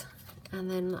that,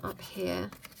 and then up here,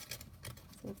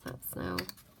 see if that's now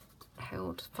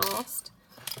held fast.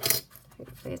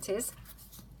 Hopefully it is.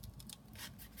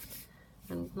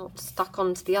 And not stuck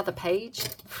onto the other page.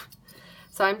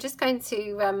 So I'm just going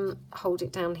to hold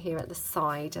it down here at the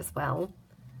side as well,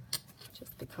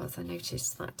 just because I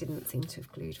noticed that didn't seem to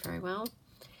have glued very well.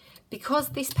 Because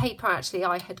this paper, actually,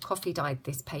 I had coffee dyed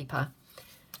this paper.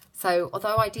 So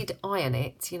although I did iron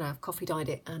it, you know, I've coffee dyed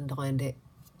it and ironed it,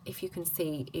 if you can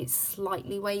see, it's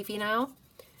slightly wavy now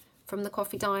from the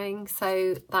coffee dyeing.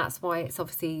 So that's why it's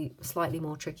obviously slightly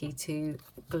more tricky to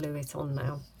glue it on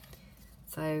now.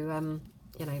 So,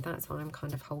 you know, that's why I'm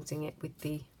kind of holding it with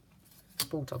the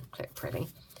bulldog clip really.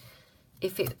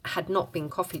 if it had not been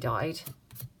coffee dyed,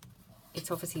 it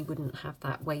obviously wouldn't have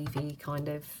that wavy kind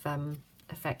of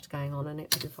effect going on, and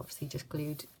it would have obviously just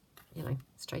glued, you know,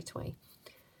 straight away.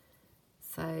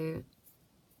 So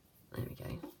there we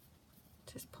go.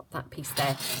 Just pop that piece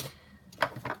there.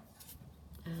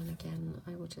 And again,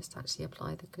 I will just actually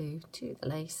apply the glue to the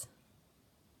lace.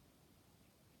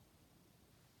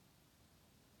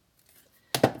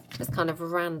 Just kind of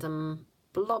random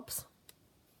blobs.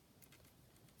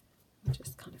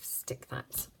 Just kind of stick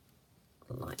that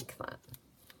like that.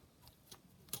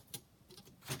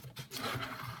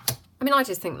 I mean, I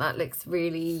just think that looks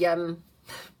really,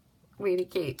 really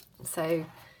cute. So,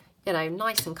 you know,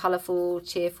 nice and colourful,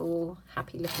 cheerful,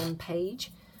 happy looking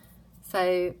page.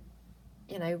 So,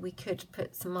 you know, we could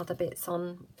put some other bits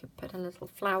on. We could put a little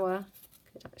flower.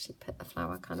 Could actually put the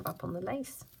flower kind of up on the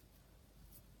lace.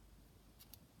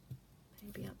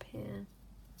 Maybe up here.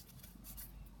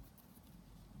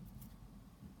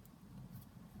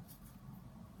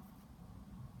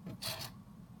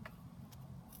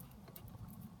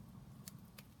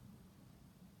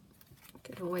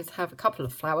 Could always have a couple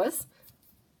of flowers.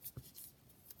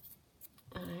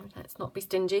 Let's not be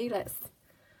stingy. Let's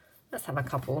have a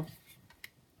couple.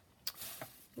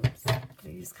 Oops,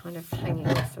 glue's kind of hanging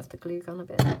off of the glue gun a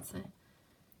bit, so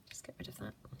just get rid of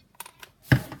that.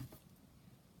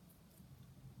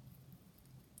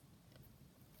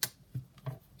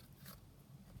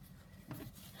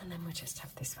 And then we'll just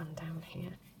have this one down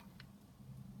here.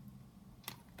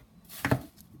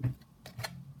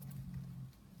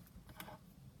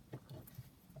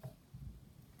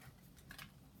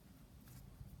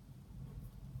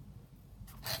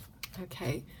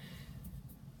 Okay,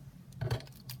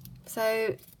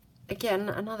 so again,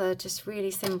 another just really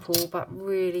simple but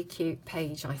really cute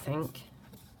page, I think.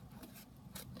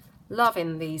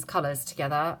 Loving these colours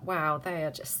together. Wow, they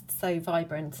are just so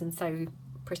vibrant and so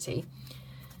pretty.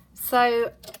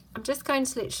 So I'm just going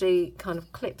to literally kind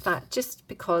of clip that, just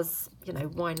because, you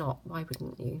know, why not? Why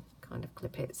wouldn't you kind of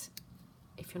clip it?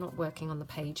 If you're not working on the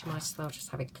page, you might as well just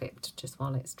have it clipped just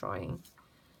while it's drying.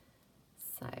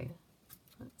 So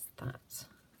that's that.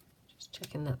 Just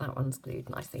checking that that one's glued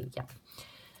nicely. Yeah.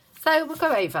 So we'll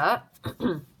go over,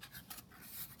 and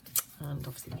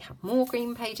obviously we have more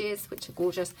green pages, which are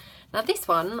gorgeous. Now this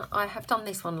one, I have done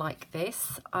this one like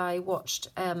this. I watched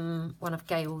one of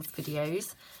Gail's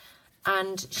videos,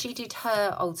 and she did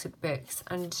her Altered books,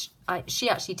 and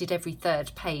she actually did every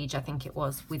third page, I think it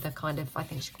was, with a kind of, I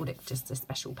think she called it just a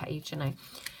special page, you know,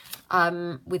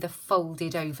 with a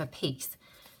folded over piece.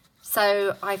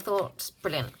 So I thought,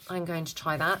 brilliant, I'm going to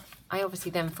try that. I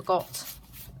obviously then forgot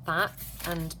that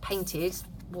and painted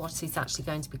what is actually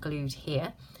going to be glued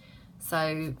here.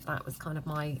 So that was kind of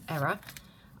my error.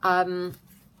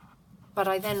 But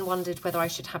I then wondered whether I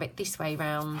should have it this way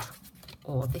round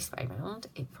or this way round.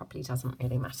 It probably doesn't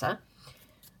really matter.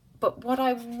 But what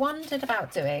I wondered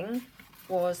about doing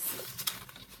was,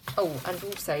 oh, and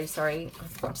also, sorry, I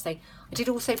forgot to say, I did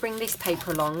also bring this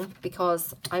paper along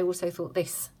because I also thought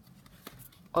this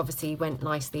obviously went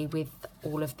nicely with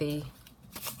all of the,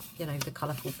 you know, the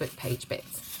colourful book page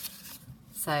bits.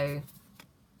 So,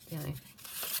 you know,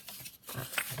 that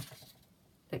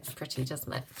looks pretty,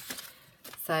 doesn't it?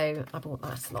 So I brought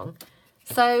that along.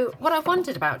 So what I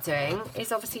wondered about doing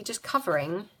is obviously just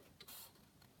covering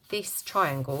this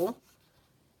triangle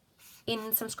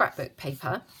in some scrapbook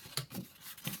paper,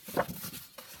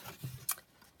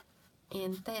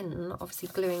 and then obviously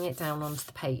gluing it down onto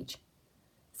the page.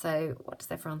 So what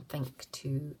does everyone think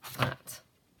to that?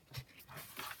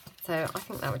 So I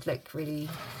think that would look really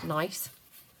nice.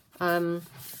 So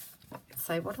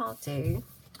what I'll do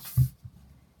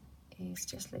is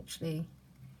just literally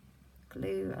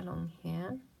glue along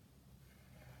here,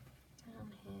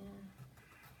 down here,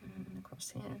 and across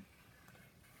here.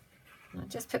 And I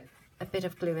just put a bit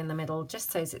of glue in the middle,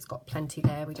 just so as it's got plenty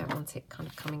there. We don't want it kind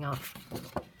of coming up.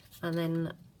 And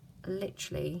then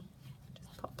literally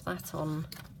just pop that on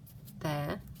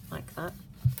there, like that.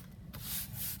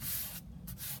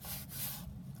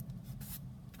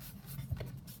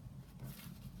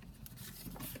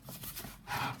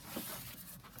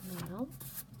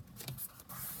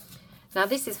 Now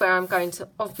this is where I'm going to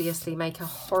obviously make a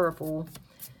horrible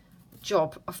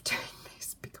job of doing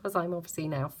this, because I'm obviously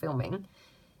now filming.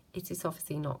 It is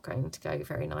obviously not going to go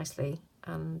very nicely,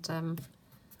 and yeah,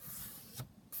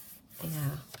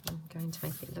 I'm going to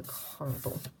make it look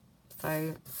horrible.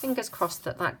 So fingers crossed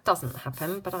that that doesn't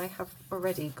happen, but I have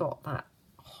already got that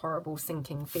horrible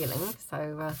sinking feeling,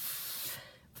 so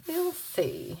we'll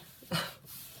see.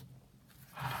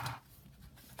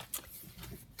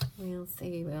 We'll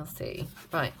see, we'll see.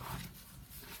 Right.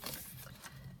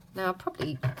 Now, I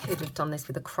probably could have done this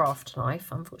with a craft knife.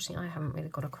 Unfortunately, I haven't really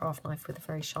got a craft knife with a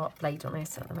very sharp blade on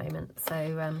it at the moment.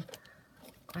 So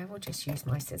I will just use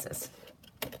my scissors.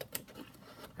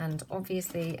 And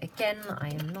obviously, again, I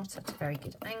am not at a very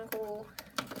good angle,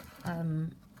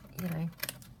 you know,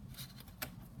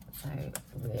 so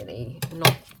really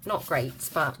not great,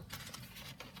 but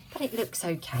it looks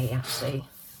okay, actually.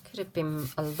 Could have been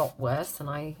a lot worse, and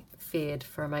I feared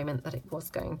for a moment that it was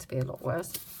going to be a lot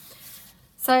worse.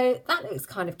 So that looks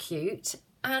kind of cute,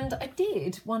 and I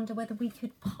did wonder whether we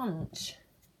could punch,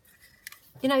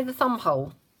 you know, the thumb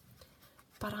hole,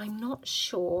 but I'm not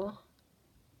sure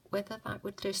whether that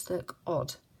would just look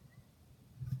odd.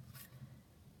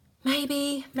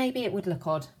 Maybe it would look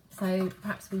odd, so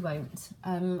perhaps we won't.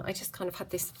 I just kind of had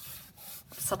this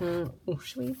sudden, oh,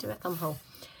 should we do a thumb hole?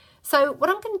 So what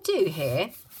I'm going to do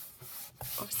here,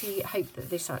 obviously hope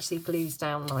that this actually glues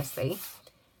down nicely,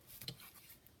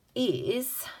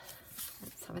 is,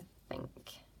 let's have a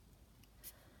think.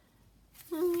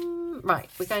 Right,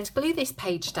 we're going to glue this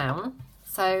page down.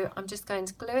 So I'm just going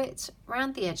to glue it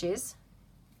around the edges,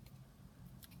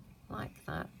 like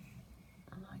that,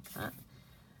 and like that.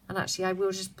 And actually I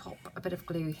will just pop a bit of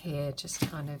glue here, just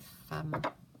kind of,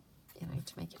 you know,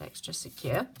 to make it extra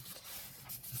secure.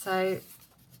 So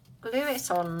glue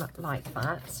it on like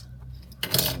that.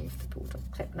 Remove the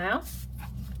bulldog clip now,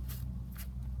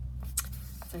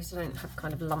 so I don't have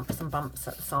kind of lumps and bumps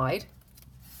at the side.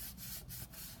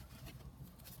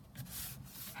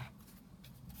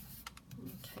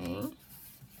 Okay.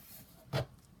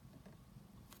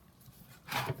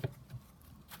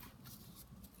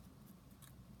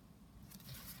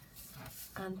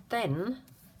 And then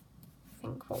I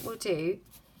think what we'll do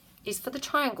is for the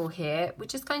triangle here, we're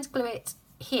just going to glue it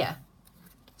here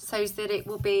so that it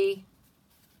will be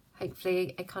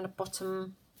hopefully a kind of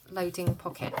bottom loading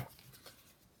pocket.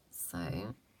 So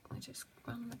I just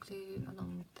run the glue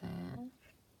along there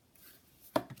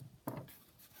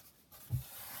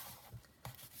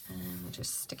and we'll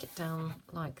just stick it down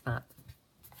like that.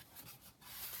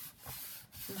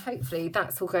 And hopefully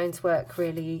that's all going to work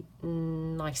really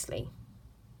nicely.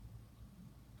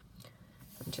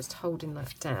 I'm just holding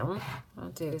that down. What I'll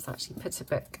do is actually put a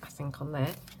book, I think, on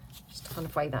there, just to kind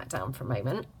of weigh that down for a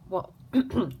moment.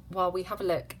 While we have a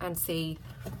look and see.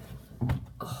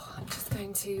 Oh, I'm just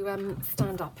going to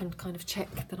stand up and kind of check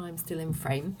that I'm still in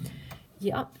frame.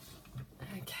 Yep.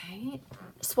 Okay.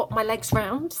 Swap my legs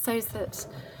round so that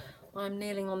I'm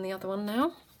kneeling on the other one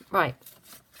now. Right.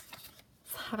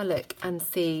 Let's have a look and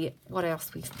see what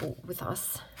else we've brought with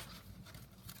us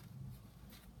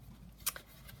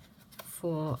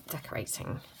for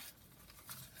decorating.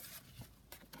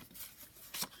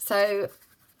 So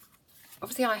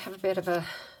obviously I have a bit of a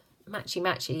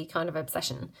matchy kind of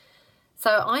obsession.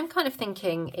 So I'm kind of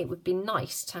thinking it would be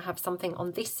nice to have something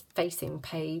on this facing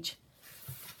page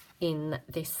in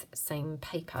this same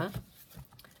paper.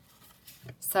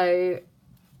 So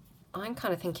I'm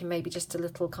kind of thinking maybe just a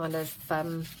little kind of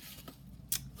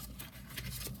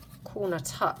corner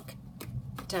tuck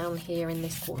down here in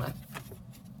this corner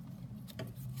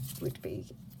would be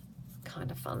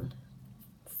kind of fun.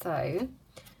 So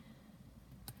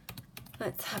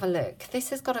let's have a look. This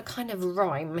has got a kind of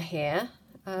rhyme here,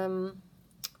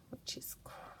 which is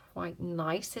quite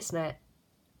nice, isn't it?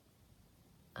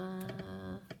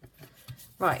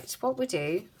 Right, what we'll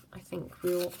do, I think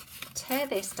we'll tear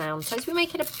this down. So as we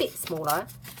make it a bit smaller,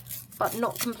 but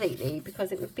not completely,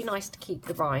 because it would be nice to keep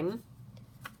the rhyme.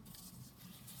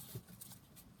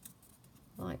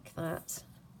 Like that.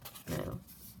 Now,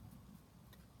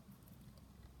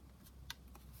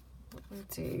 what we'll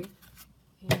do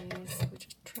is we'll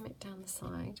just trim it down the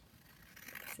side,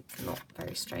 because it's not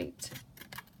very straight.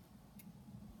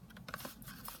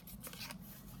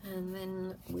 And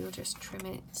then we'll just trim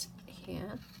it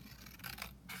here,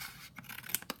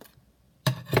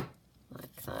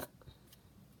 like that.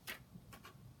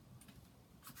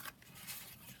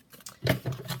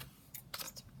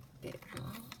 Just a bit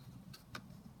more.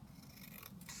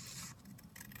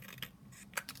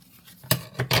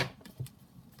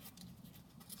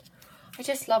 I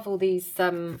just love all these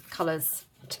colours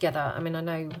together. I mean, I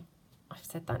know I've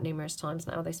said that numerous times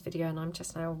now this video, and I'm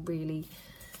just now really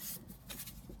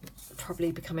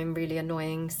probably becoming really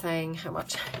annoying saying how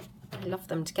much I love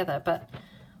them together, but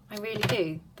I really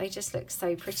do. They just look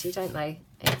so pretty, don't they?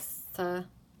 It's so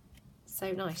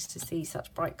nice to see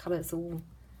such bright colours all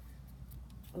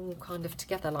kind of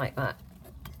together like that.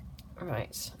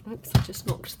 Right, oops, I just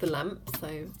knocked the lamp, so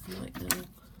I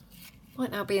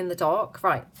might now be in the dark.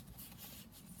 Right.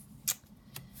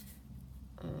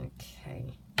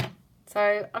 Okay.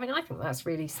 So, I mean, I think that's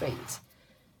really sweet.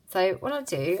 So what I'll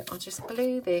do, I'll just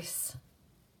glue this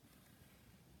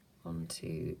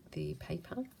onto the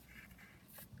paper.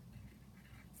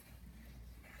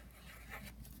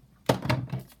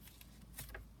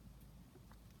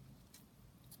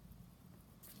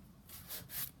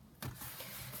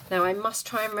 Now I must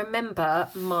try and remember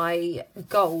my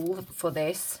goal for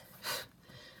this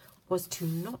was to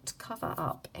not cover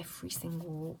up every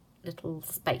single little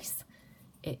space.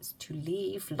 It's to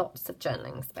leave lots of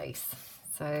journaling space.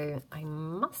 So I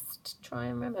must try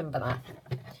and remember that.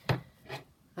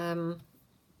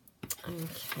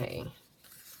 Okay.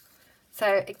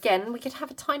 So again, we could have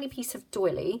a tiny piece of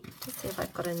doily. Let's see if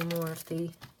I've got any more of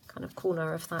the kind of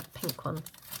corner of that pink one.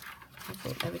 I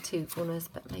think there were two corners,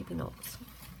 but maybe not.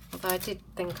 Although I did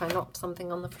think I knocked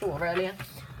something on the floor earlier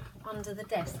under the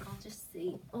desk. I'll just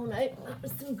see. Oh no, that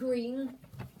was some green.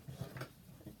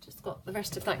 I've just got the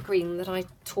rest of that green that I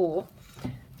tore.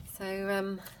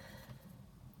 So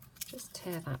just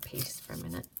tear that piece for a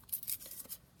minute.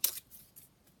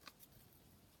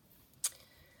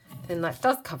 Then that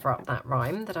does cover up that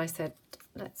rhyme that I said,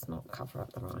 let's not cover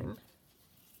up the rhyme.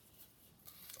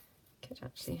 Could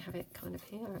actually have it kind of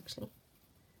here, actually.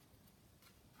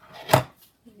 What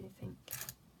do you think?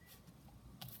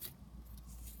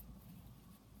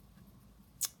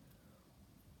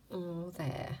 Oh,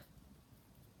 there.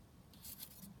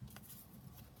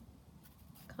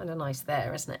 Kind of nice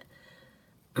there, isn't it?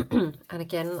 And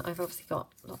again, I've obviously got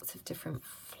lots of different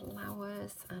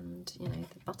flowers and, you know,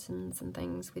 the buttons and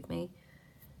things with me.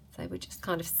 So we just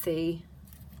kind of see,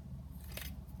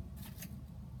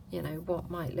 you know, what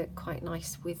might look quite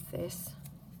nice with this.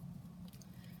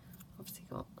 Obviously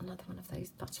got another one of those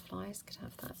butterflies, could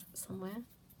have that somewhere.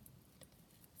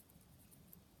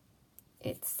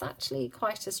 It's actually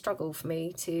quite a struggle for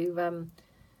me to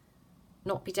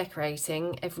not be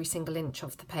decorating every single inch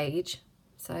of the page.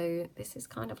 So this is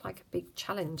kind of like a big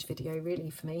challenge video really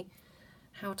for me,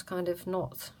 how to kind of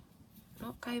not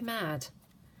go mad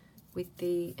with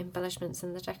the embellishments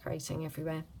and the decorating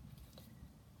everywhere.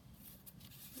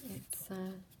 It's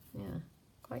yeah,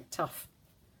 quite tough.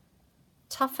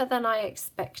 Tougher than I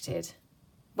expected.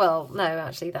 Well, no,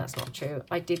 actually that's not true.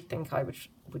 I did think I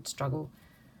would struggle.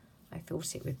 I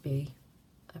thought it would be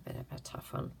a bit of a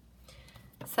tough one.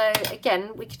 So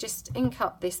again, we could just ink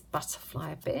up this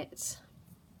butterfly a bit.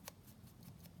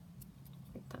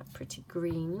 That pretty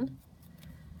green.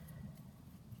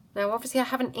 Now obviously I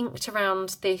haven't inked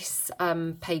around this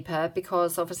paper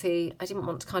because obviously I didn't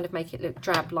want to kind of make it look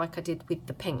drab like I did with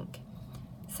the pink.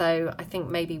 So I think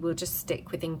maybe we'll just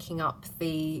stick with inking up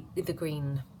the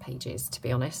green pages, to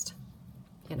be honest.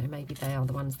 You know, maybe they are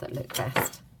the ones that look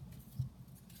best.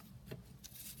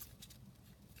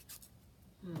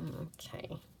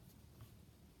 Okay.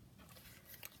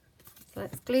 So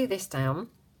let's glue this down.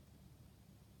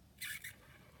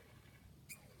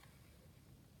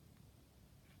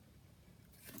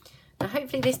 Now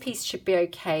hopefully this piece should be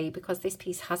okay because this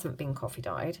piece hasn't been coffee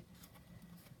dyed.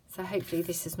 So hopefully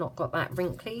this has not got that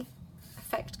wrinkly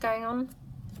effect going on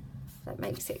that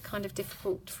makes it kind of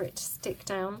difficult for it to stick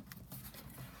down.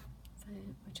 So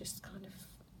we'll just kind of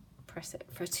press it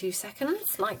for 2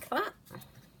 seconds like that.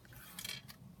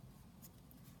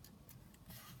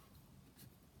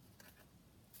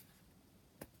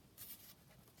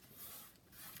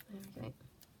 There we go.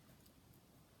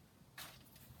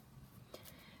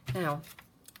 Now,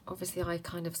 obviously I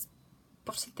kind of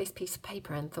spotted this piece of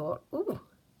paper and thought, ooh,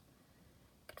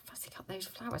 could fussy cut those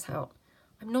flowers out.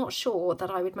 I'm not sure that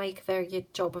I would make a very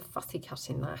good job of fussy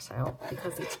cutting that out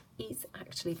because it is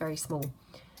actually very small.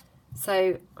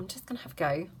 So I'm just going to have a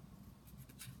go.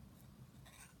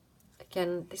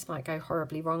 Again, this might go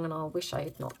horribly wrong and I'll wish I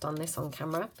had not done this on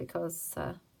camera because,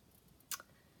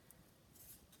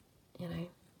 you know,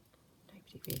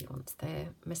 really wants their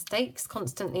mistakes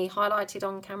constantly highlighted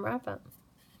on camera,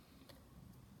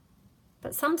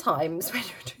 but sometimes when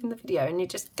you're doing the video and you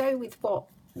just go with what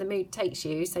the mood takes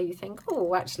you, so you think,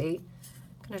 oh, actually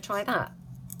I'm going to try that,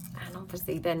 and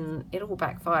obviously then it all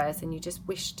backfires and you just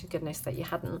wish to goodness that you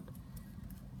hadn't,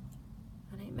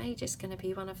 and it may just going to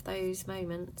be one of those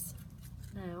moments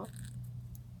now.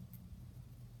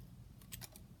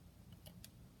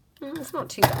 It's not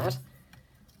too bad,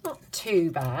 not too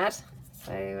bad.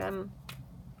 So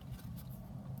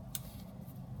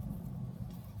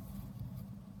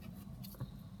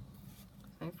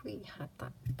if we had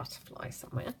that butterfly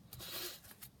somewhere.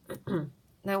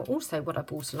 Now also what I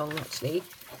brought along actually,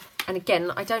 and again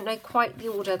I don't know quite the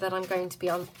order that I'm going to be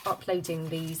uploading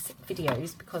these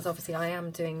videos because obviously I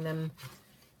am doing them,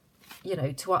 you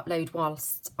know, to upload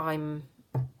whilst I'm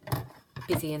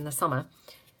busy in the summer.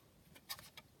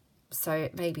 So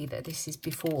it may be that this is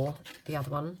before the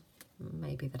other one,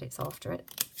 maybe that it's after it.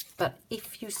 But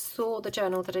if you saw the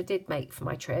journal that I did make for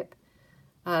my trip,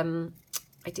 I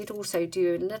did also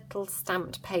do a little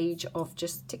stamped page of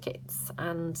just tickets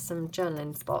and some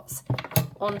journaling spots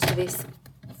onto this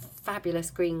fabulous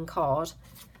green card.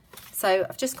 So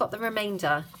I've just got the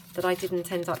remainder that I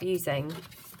didn't end up using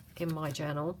in my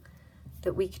journal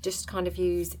that we could just kind of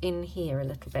use in here a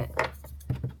little bit.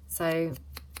 So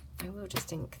I will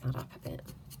just ink that up a bit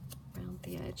around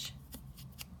the edge.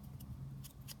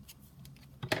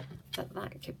 But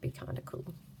that could be kind of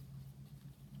cool.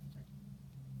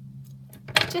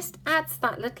 It just adds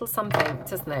that little something,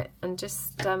 doesn't it? And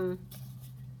just, you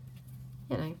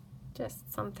know,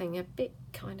 just something a bit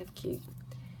kind of cute.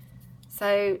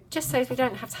 So just so we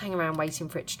don't have to hang around waiting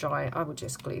for it to dry, I will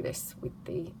just glue this with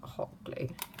the hot glue.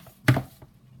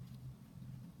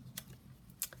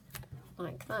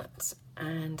 Like that.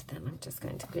 And then I'm just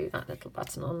going to glue that little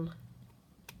button on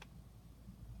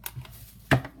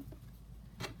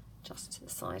just to the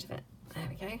side of it. There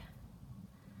we go.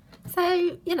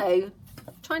 So, you know,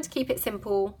 trying to keep it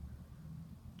simple,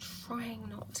 trying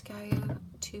not to go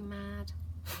too mad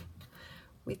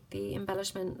with the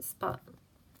embellishments, but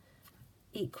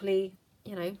equally,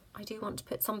 you know, I do want to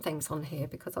put some things on here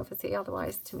because obviously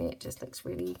otherwise to me it just looks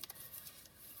really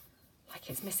like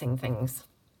it's missing things.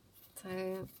 So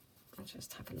I'll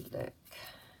just have a look.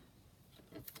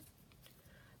 I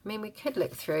mean, we could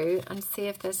look through and see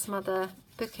if there's some other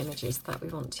book images that we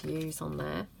want to use on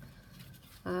there.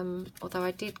 Although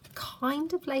I did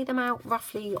kind of lay them out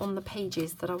roughly on the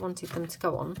pages that I wanted them to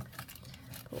go on.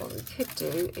 But what we could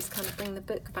do is kind of bring the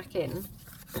book back in.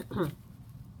 I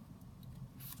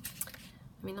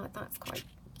mean, like, that's quite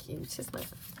cute, isn't it? It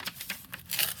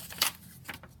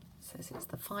says it's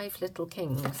the 5 Little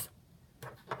Kings.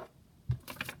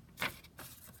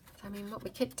 So, I mean, what we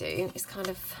could do is kind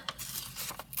of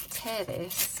tear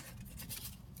this.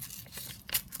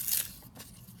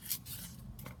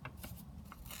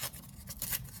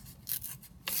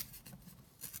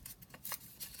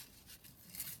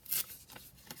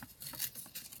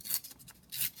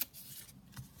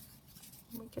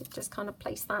 We could just kind of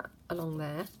place that along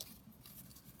there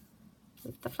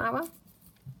with the flower.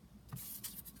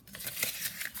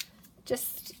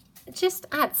 It just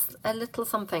adds a little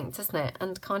something, doesn't it?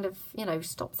 And kind of, you know,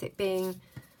 stops it being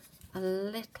a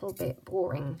little bit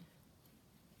boring.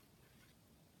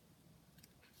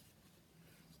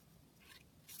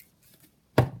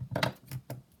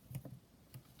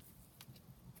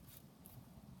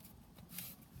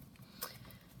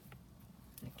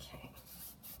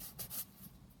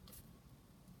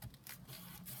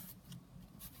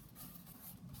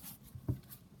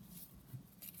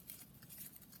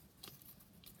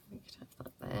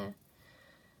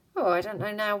 Oh, I don't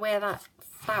know now where that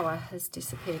flower has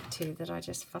disappeared to that I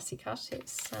just fussy cut.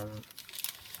 It's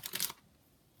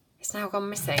now gone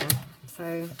missing.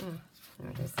 So,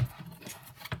 there it is.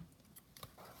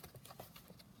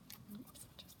 Oops,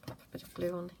 just pop a bit of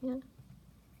glue on here.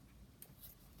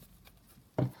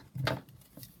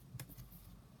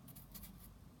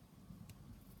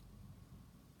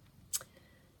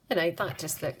 You know, that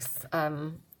just looks, I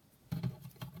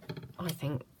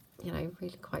think, you know,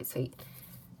 really quite sweet.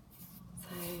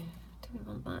 So, do we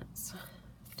want that?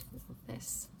 Do we want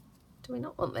this? Do we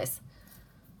not want this?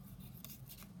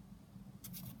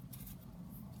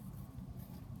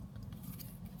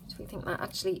 Do we think that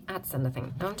actually adds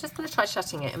anything? Now, I'm just going to try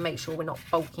shutting it and make sure we're not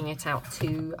bulking it out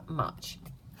too much.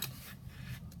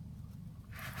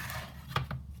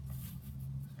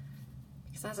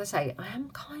 Because as I say, I am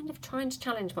kind of trying to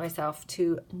challenge myself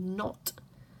to not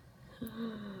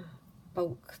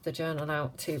bulk the journal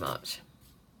out too much.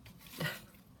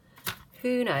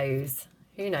 Who knows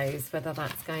whether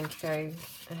that's going to go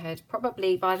ahead.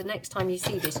 Probably by the next time you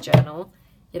see this journal,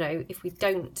 you know, if we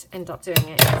don't end up doing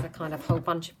it as a kind of whole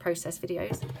bunch of process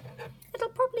videos, it'll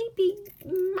probably be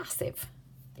massive,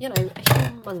 you know, a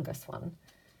humongous one.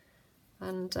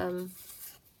 And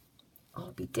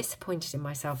I'll be disappointed in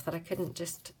myself that I couldn't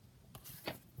just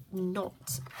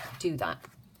not do that.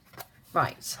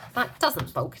 Right, that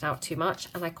doesn't bulk it out too much,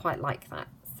 and I quite like that.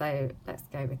 So let's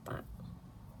go with that.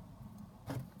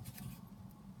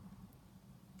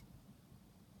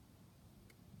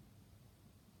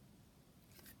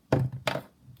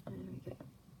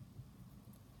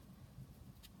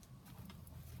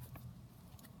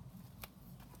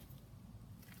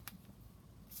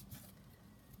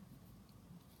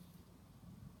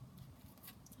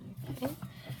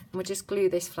 We'll just glue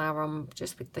this flower on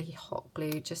just with the hot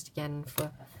glue, just again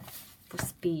for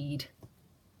speed.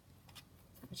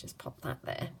 So we'll just pop that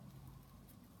there.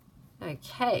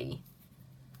 Okay,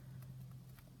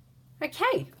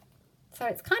 Okay, so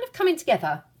it's kind of coming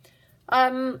together.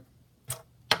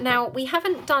 Now, we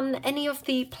haven't done any of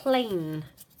the plain,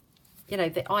 you know,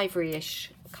 the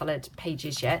ivory-ish coloured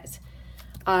pages yet,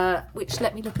 which,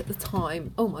 let me look at the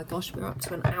time. Oh my gosh, we're up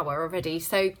to an hour already.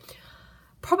 So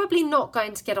probably not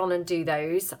going to get on and do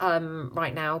those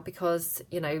right now because,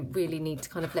 you know, really need to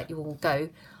kind of let you all go.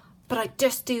 But I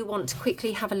just do want to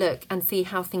quickly have a look and see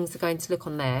how things are going to look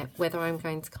on there, whether I'm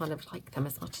going to kind of like them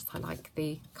as much as I like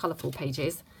the colourful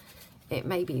pages. It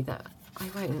may be that I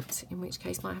won't, in which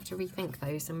case I might have to rethink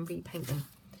those and repaint them.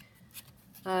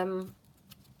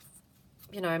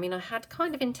 You know, I mean, I had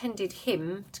kind of intended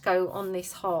him to go on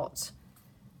this heart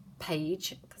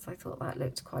page because I thought that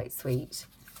looked quite sweet.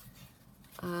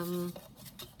 Got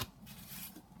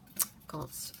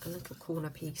a little corner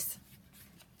piece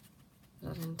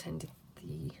that I intended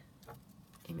the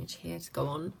image here to go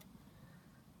on.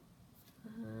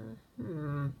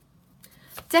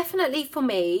 Definitely for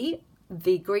me,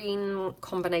 the green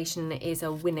combination is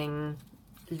a winning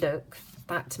look.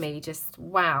 That to me, just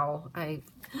wow, I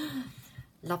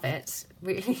love it.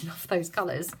 Really love those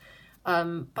colours.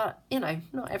 But you know,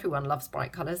 not everyone loves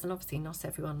bright colours, and obviously not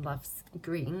everyone loves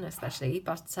green especially,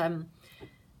 but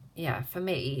yeah, for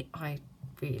me, I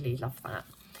really love that.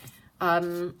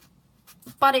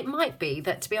 But it might be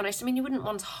that, to be honest, I mean, you wouldn't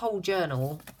want a whole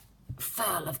journal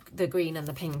full of the green and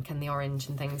the pink and the orange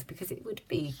and things because it would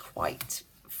be quite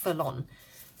full on.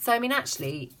 So I mean,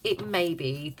 actually it may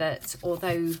be that,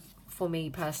 although for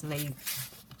me personally,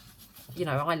 you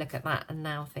know, I look at that and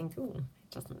now think, oh, it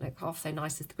doesn't look half so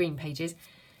nice as the green pages.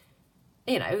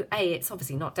 You know, it's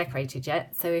obviously not decorated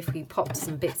yet, so if we popped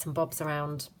some bits and bobs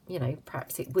around, you know,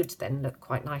 perhaps it would then look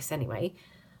quite nice anyway.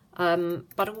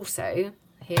 But also,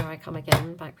 here I come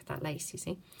again, back with that lace, you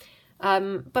see.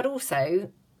 But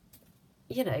also,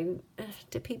 you know,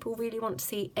 do people really want to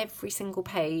see every single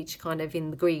page kind of in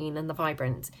the green and the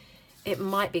vibrant? It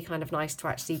might be kind of nice to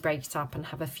actually break it up and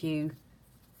have a few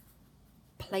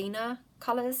plainer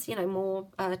colours, you know, more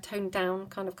toned down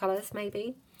kind of colours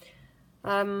maybe.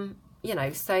 You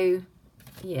know, so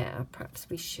yeah, perhaps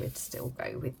we should still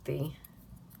go with the,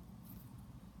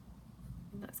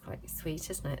 that's quite sweet,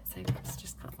 isn't it? So let's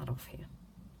just cut that off here.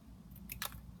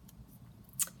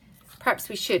 Perhaps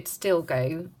we should still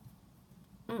go,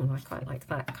 I quite like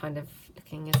that, kind of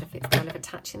looking as if it's kind of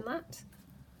attaching that.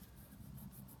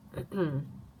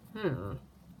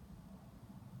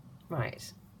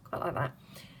 Right, quite like that.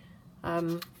 Oh, I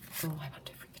wonder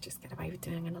if we could just get away with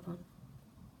doing another one.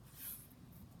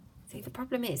 See, the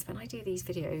problem is when I do these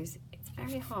videos, it's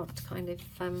very hard to kind of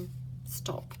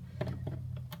stop.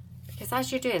 Because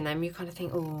as you're doing them, you kind of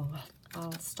think, oh,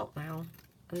 I'll stop now.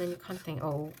 And then you kind of think,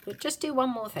 oh, we'll just do one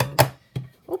more thing.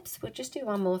 Oops, we'll just do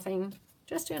one more thing.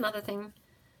 Just do another thing.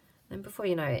 And before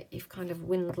you know it, you've kind of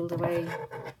dwindled away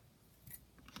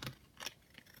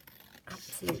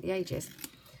absolutely ages.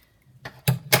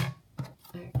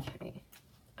 Okay.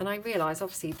 And I realise,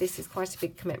 obviously, this is quite a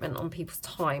big commitment on people's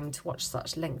time to watch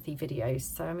such lengthy videos.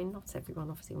 So, I mean, not everyone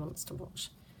obviously wants to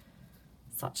watch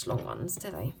such long ones,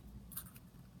 do they?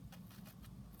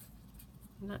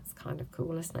 And that's kind of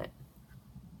cool, isn't it?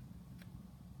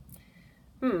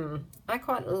 I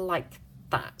quite like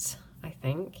that, I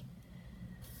think.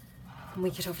 And we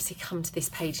could obviously come to this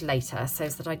page later so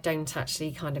that I don't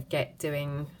actually kind of get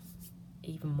doing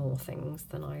even more things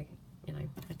than I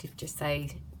did just say,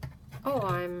 oh,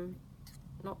 I'm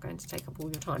not going to take up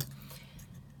all your time.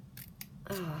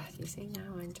 You see,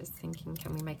 now I'm just thinking,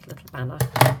 can we make a little banner?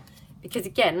 Because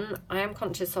again, I am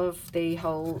conscious of the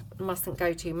whole mustn't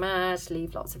go too mad,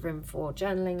 leave lots of room for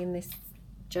journaling in this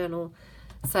journal.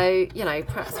 So, you know,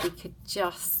 perhaps we could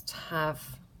just cut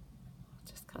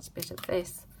a bit of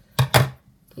this,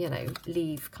 you know,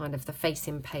 leave kind of the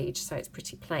facing page so it's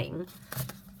pretty plain.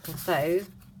 Although,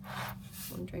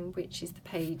 wondering which is the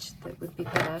page that would be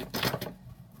better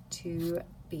to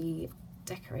be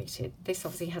decorated. This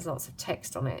obviously has lots of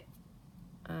text on it,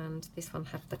 and this one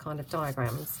had the kind of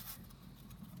diagrams.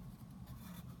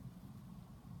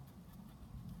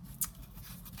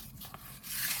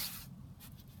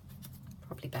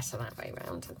 Probably better that way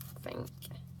around, I think.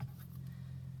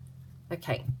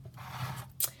 Okay,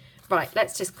 right,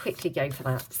 let's just quickly go for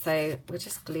that. So we'll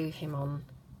just glue him on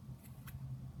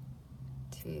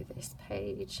to this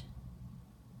page.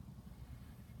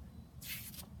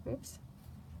 Oops.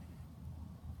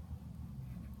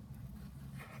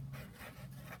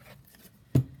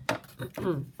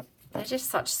 They're just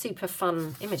such super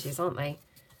fun images, aren't they?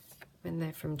 When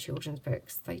they're from children's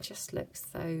books, they just look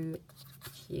so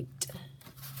cute.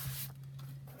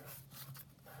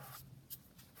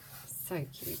 So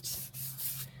cute.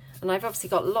 And I've obviously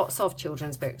got lots of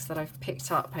children's books that I've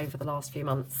picked up over the last few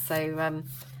months. So,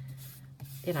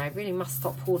 you know, I really must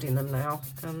stop hoarding them now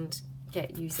and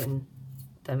get using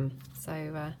them.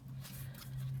 So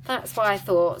that's why I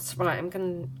thought, right, I'm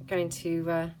going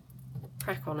to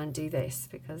crack on and do this,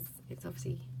 because it's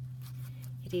obviously,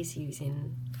 it is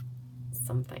using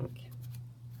something.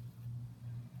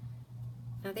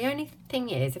 Now the only thing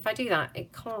is, if I do that,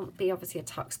 it can't be obviously a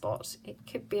tuck spot. It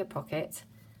could be a pocket.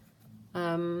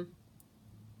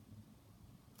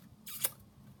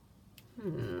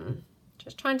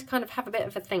 Just trying to kind of have a bit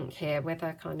of a think here,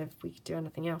 whether kind of we could do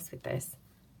anything else with this.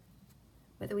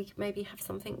 Whether we could maybe have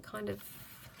something kind of...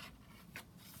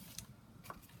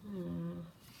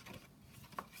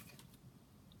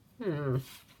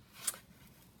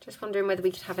 Just wondering whether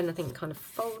we could have anything kind of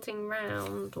folding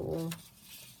round, or,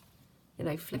 you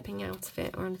know, flipping out of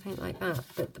it or anything like that.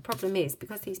 But the problem is,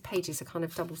 because these pages are kind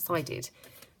of double-sided,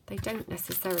 they don't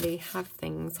necessarily have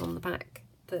things on the back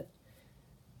that,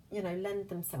 you know, lend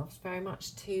themselves very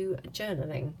much to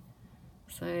journaling.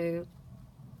 So,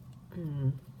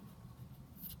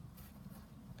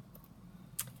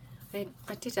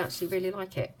 I did actually really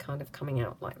like it kind of coming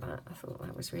out like that. I thought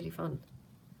that was really fun.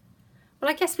 Well,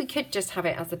 I guess we could just have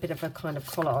it as a bit of a kind of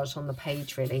collage on the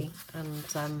page, really.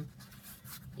 And,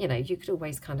 you know, you could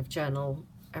always kind of journal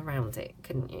around it,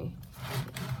 couldn't you?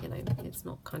 You know, it's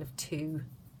not kind of too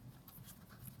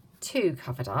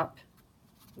covered up.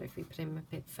 If we put him a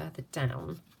bit further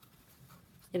down,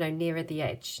 you know, nearer the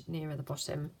edge, nearer the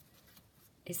bottom,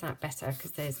 is that better?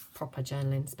 Because there's proper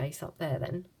journaling space up there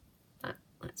then.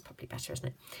 That's probably better, isn't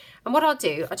it? And what I'll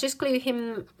do, I'll just glue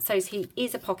him so he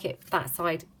is a pocket that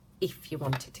side if you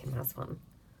wanted him as one.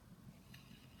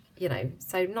 You know,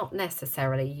 so not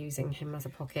necessarily using him as a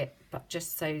pocket, but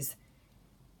just so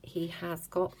he has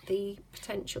got the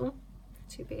potential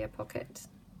to be a pocket.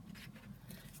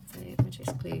 So we'll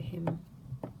just glue him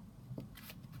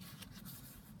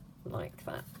like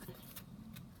that.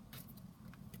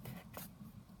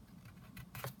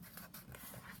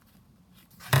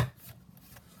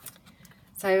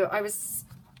 So I was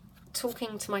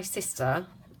talking to my sister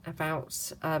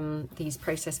about these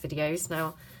process videos.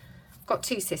 Now, I've got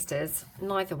two sisters.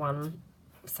 Neither one,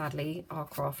 sadly, are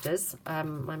crafters.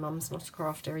 My mum's not a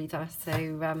crafter either.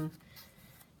 So,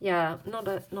 yeah, not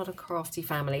a crafty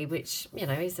family, which, you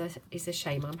know, is a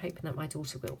shame. I'm hoping that my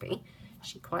daughter will be.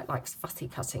 She quite likes fussy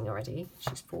cutting already.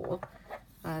 She's 4.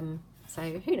 So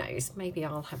who knows? Maybe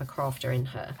I'll have a crafter in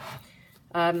her.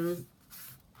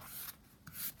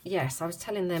 Yes, I was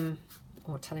telling them,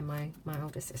 or telling my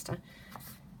older sister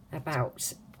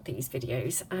about these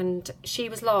videos, and she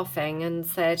was laughing and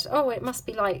said, oh, it must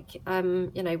be like, you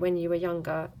know, when you were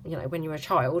younger, you know, when you were a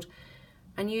child,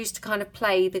 and you used to kind of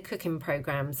play the cooking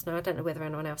programs. Now, I don't know whether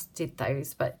anyone else did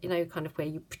those, but, you know, kind of where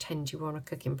you pretend you were on a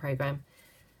cooking program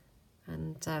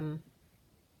and,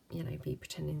 you know, be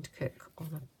pretending to cook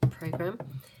on a program.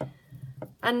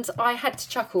 And I had to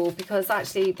chuckle because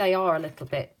actually they are a little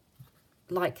bit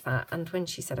like that. And when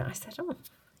she said it, I said, oh,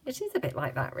 it is a bit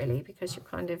like that, really, because you're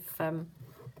kind of,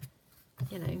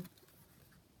 you know,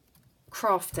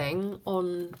 crafting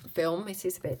on film. It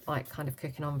is a bit like kind of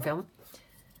cooking on film.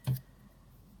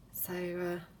 So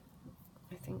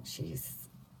I think she's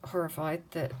horrified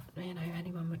that, you know,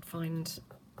 anyone would find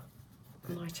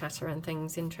my chatter and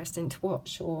things interesting to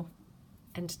watch, or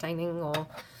entertaining, or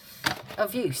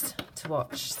of use to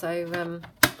watch. So,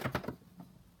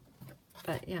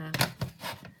 but yeah.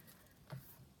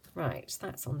 Right,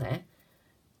 that's on there.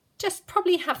 Just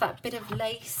probably have that bit of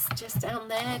lace just down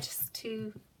there, just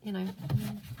to, you know,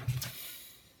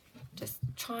 just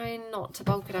trying not to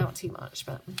bulk it out too much,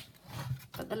 but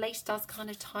the lace does kind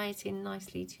of tie it in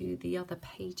nicely to the other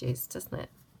pages, doesn't it?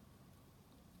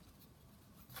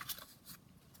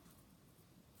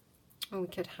 Oh, we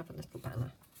could have a little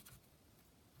banner.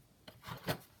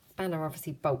 Banner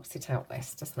obviously bulks it out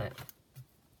less, doesn't it?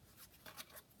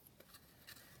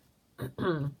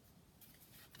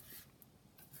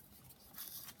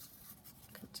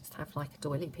 Could just have like a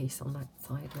doily piece on that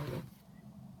side, really.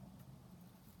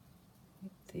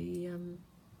 With the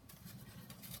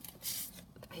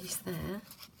piece there.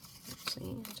 Actually,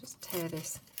 I'll just tear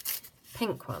this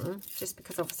pink one, just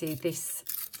because obviously this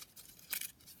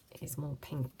is more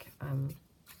pink.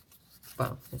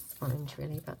 Well, it's orange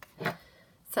really, but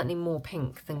certainly more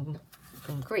pink than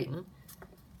green.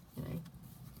 You know.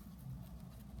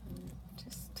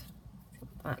 Just see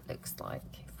what that looks like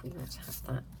if we were to have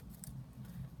that.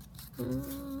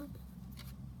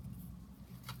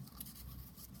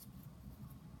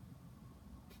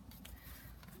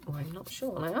 Oh, I'm not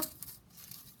sure now.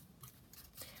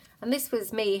 And this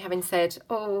was me having said,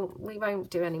 oh, we won't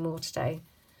do any more today.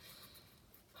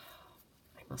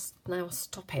 I must now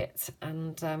stop it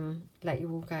and let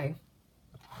you all go.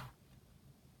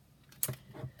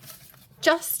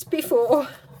 Just before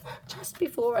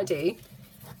I do,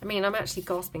 I mean, I'm actually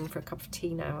gasping for a cup of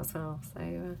tea now as well,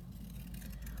 so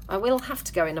I will have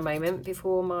to go in a moment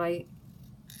before my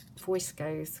voice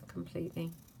goes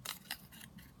completely,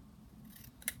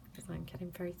 because I'm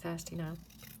getting very thirsty now.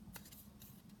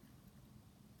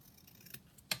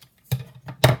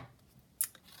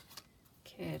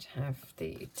 Could have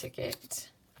the ticket.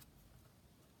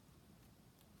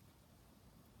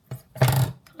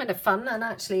 Kind of fun, and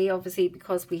actually obviously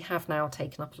because we have now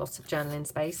taken up a lot of journaling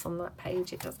space on that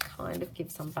page, it does kind of give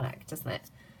some back, doesn't it?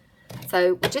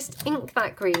 So we'll just ink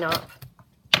that green up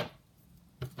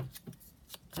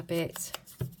a bit.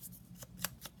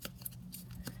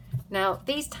 Now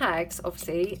these tags,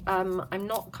 obviously, I'm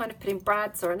not kind of putting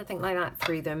brads or anything like that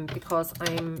through them, because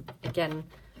I'm again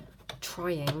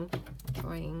trying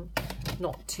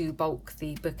not to bulk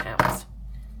the book out.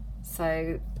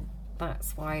 So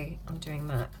that's why I'm doing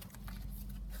that.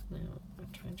 Now I'm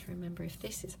trying to remember if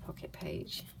this is a pocket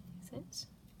page. Is it?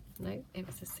 No, it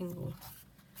was a single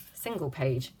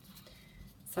page.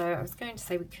 So I was going to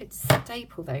say we could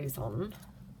staple those on.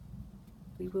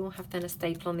 We will have then a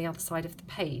staple on the other side of the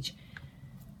page.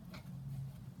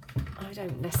 I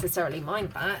don't necessarily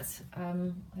mind that. I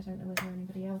don't know whether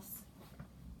anybody else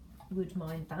would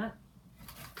mind that.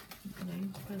 You know,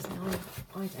 personally,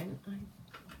 I don't.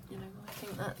 I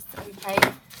think that's okay.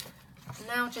 I'm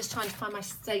now just trying to find my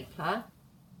stapler.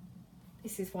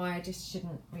 This is why I just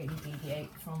shouldn't really deviate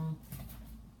from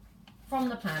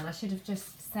the plan. I should have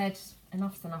just said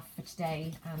enough's enough for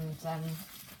today and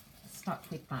stuck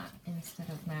with that, instead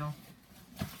of now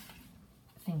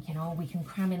thinking, oh, we can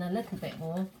cram in a little bit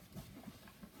more.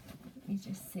 Let me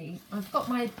just see. I've got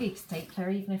my big stapler,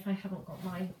 even if I haven't got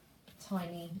my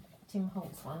tiny Tim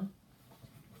Holtz one.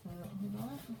 So hold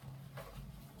on.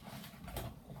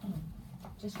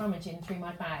 Just rummaging through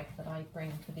my bag that I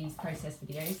bring for these process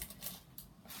videos.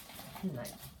 No, I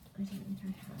don't think I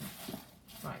have.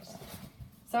 Right.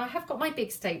 So I have got my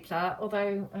big stapler,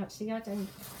 although actually I don't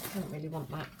really want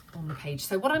that on the page.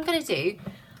 So what I'm going to do,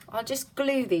 I'll just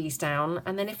glue these down,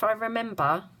 and then if I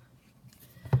remember,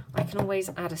 I can always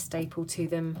add a staple to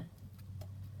them,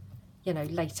 you know,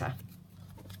 later.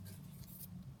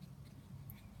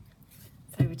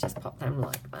 So we just pop them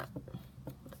like that.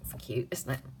 That's cute,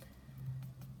 isn't it?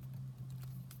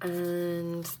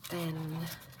 And then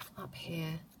up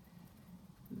here,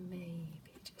 maybe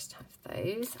just have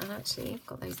those. And actually, I've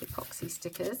got those epoxy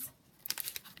stickers.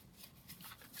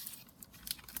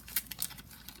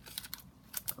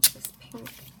 Got this pink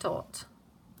dot.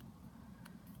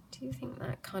 Do you think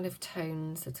that kind of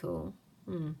tones at all?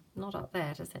 Not up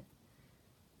there, does it?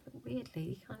 But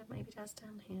weirdly, kind of maybe does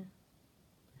down here.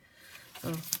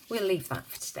 Oh, we'll leave that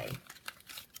for today.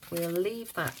 We'll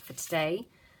leave that for today.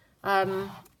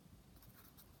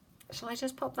 Shall I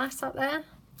just pop that up there?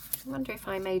 I wonder if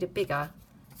I made a bigger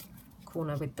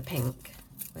corner with the pink,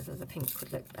 whether the pink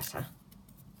would look better.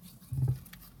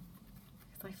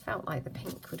 Because I felt like the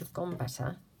pink would have gone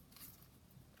better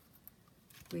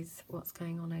with what's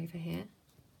going on over here.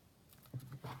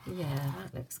 Yeah,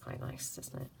 that looks quite nice,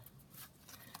 doesn't it?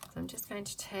 So I'm just going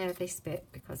to tear this bit,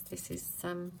 because this is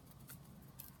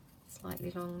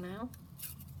slightly long now.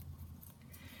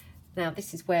 Now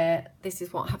this is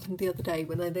what happened the other day,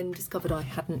 when I then discovered I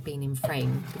hadn't been in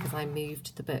frame because I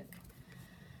moved the book.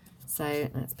 So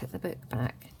let's put the book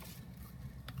back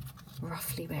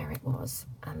roughly where it was,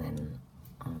 and then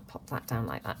I'll pop that down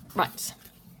like that. Right,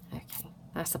 okay,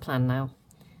 that's the plan now.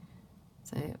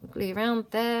 So we'll glue around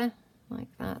there like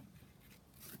that.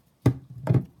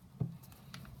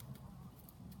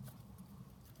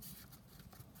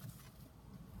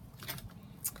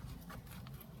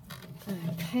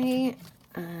 Okay,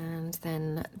 and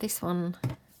then this one,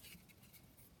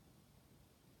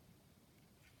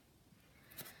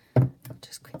 I'll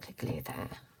just quickly glue there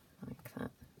like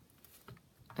that.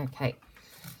 Okay,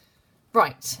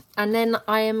 right, and then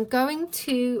I am going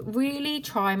to really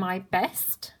try my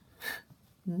best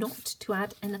not to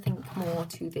add anything more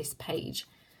to this page,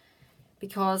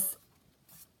 because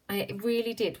I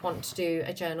really did want to do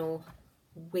a journal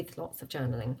with lots of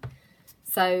journaling.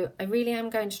 So I really am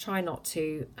going to try not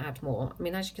to add more. I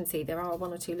mean, as you can see, there are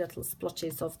one or two little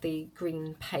splotches of the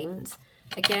green paint.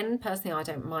 Again, personally, I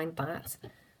don't mind that.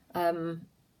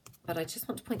 But I just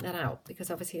want to point that out,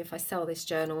 because obviously if I sell this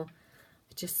journal,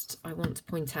 I want to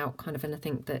point out kind of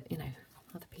anything that, you know,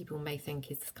 other people may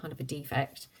think is kind of a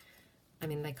defect. I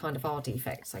mean, they kind of are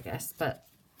defects, I guess, but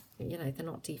you know, they're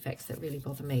not defects that really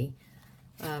bother me.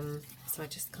 So I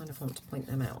just kind of want to point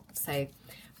them out. So,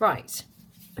 right.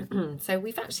 So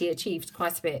we've actually achieved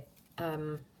quite a bit,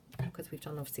 because we've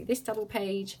done obviously this double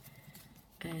page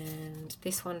and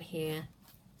this one here,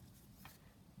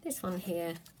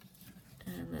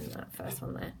 and then that first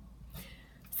one there.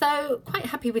 So quite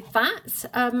happy with that.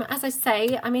 As I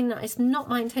say, I mean, it's not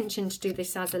my intention to do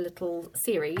this as a little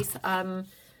series,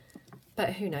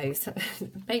 but who knows,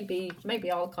 maybe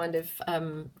I'll kind of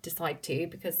decide to,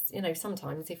 because, you know,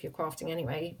 sometimes if you're crafting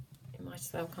anyway, you might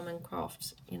as well come and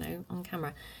craft, you know, on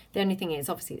camera. The only thing is,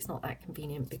 obviously, it's not that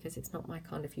convenient because it's not my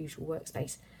kind of usual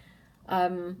workspace.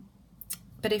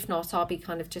 But if not, I'll be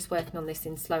kind of just working on this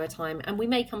in slower time, and we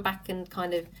may come back and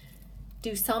kind of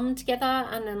do some together,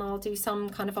 and then I'll do some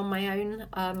kind of on my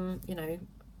own, you know,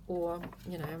 or,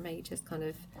 you know, I may just kind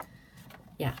of,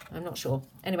 yeah, I'm not sure.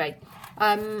 Anyway,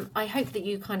 I hope that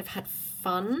you kind of had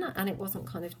fun and it wasn't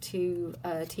kind of too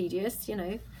tedious, you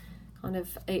know, kind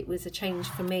of, it was a change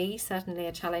for me, certainly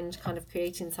a challenge, kind of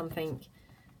creating something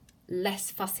less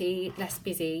fussy, less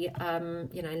busy,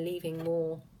 you know, leaving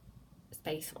more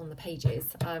space on the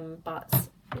pages. But,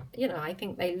 you know, I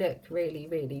think they look really,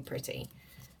 really pretty.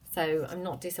 So I'm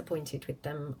not disappointed with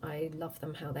them. I love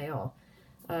them how they are,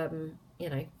 you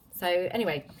know. So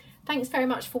anyway, thanks very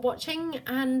much for watching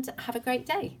and have a great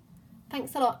day.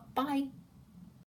 Thanks a lot. Bye.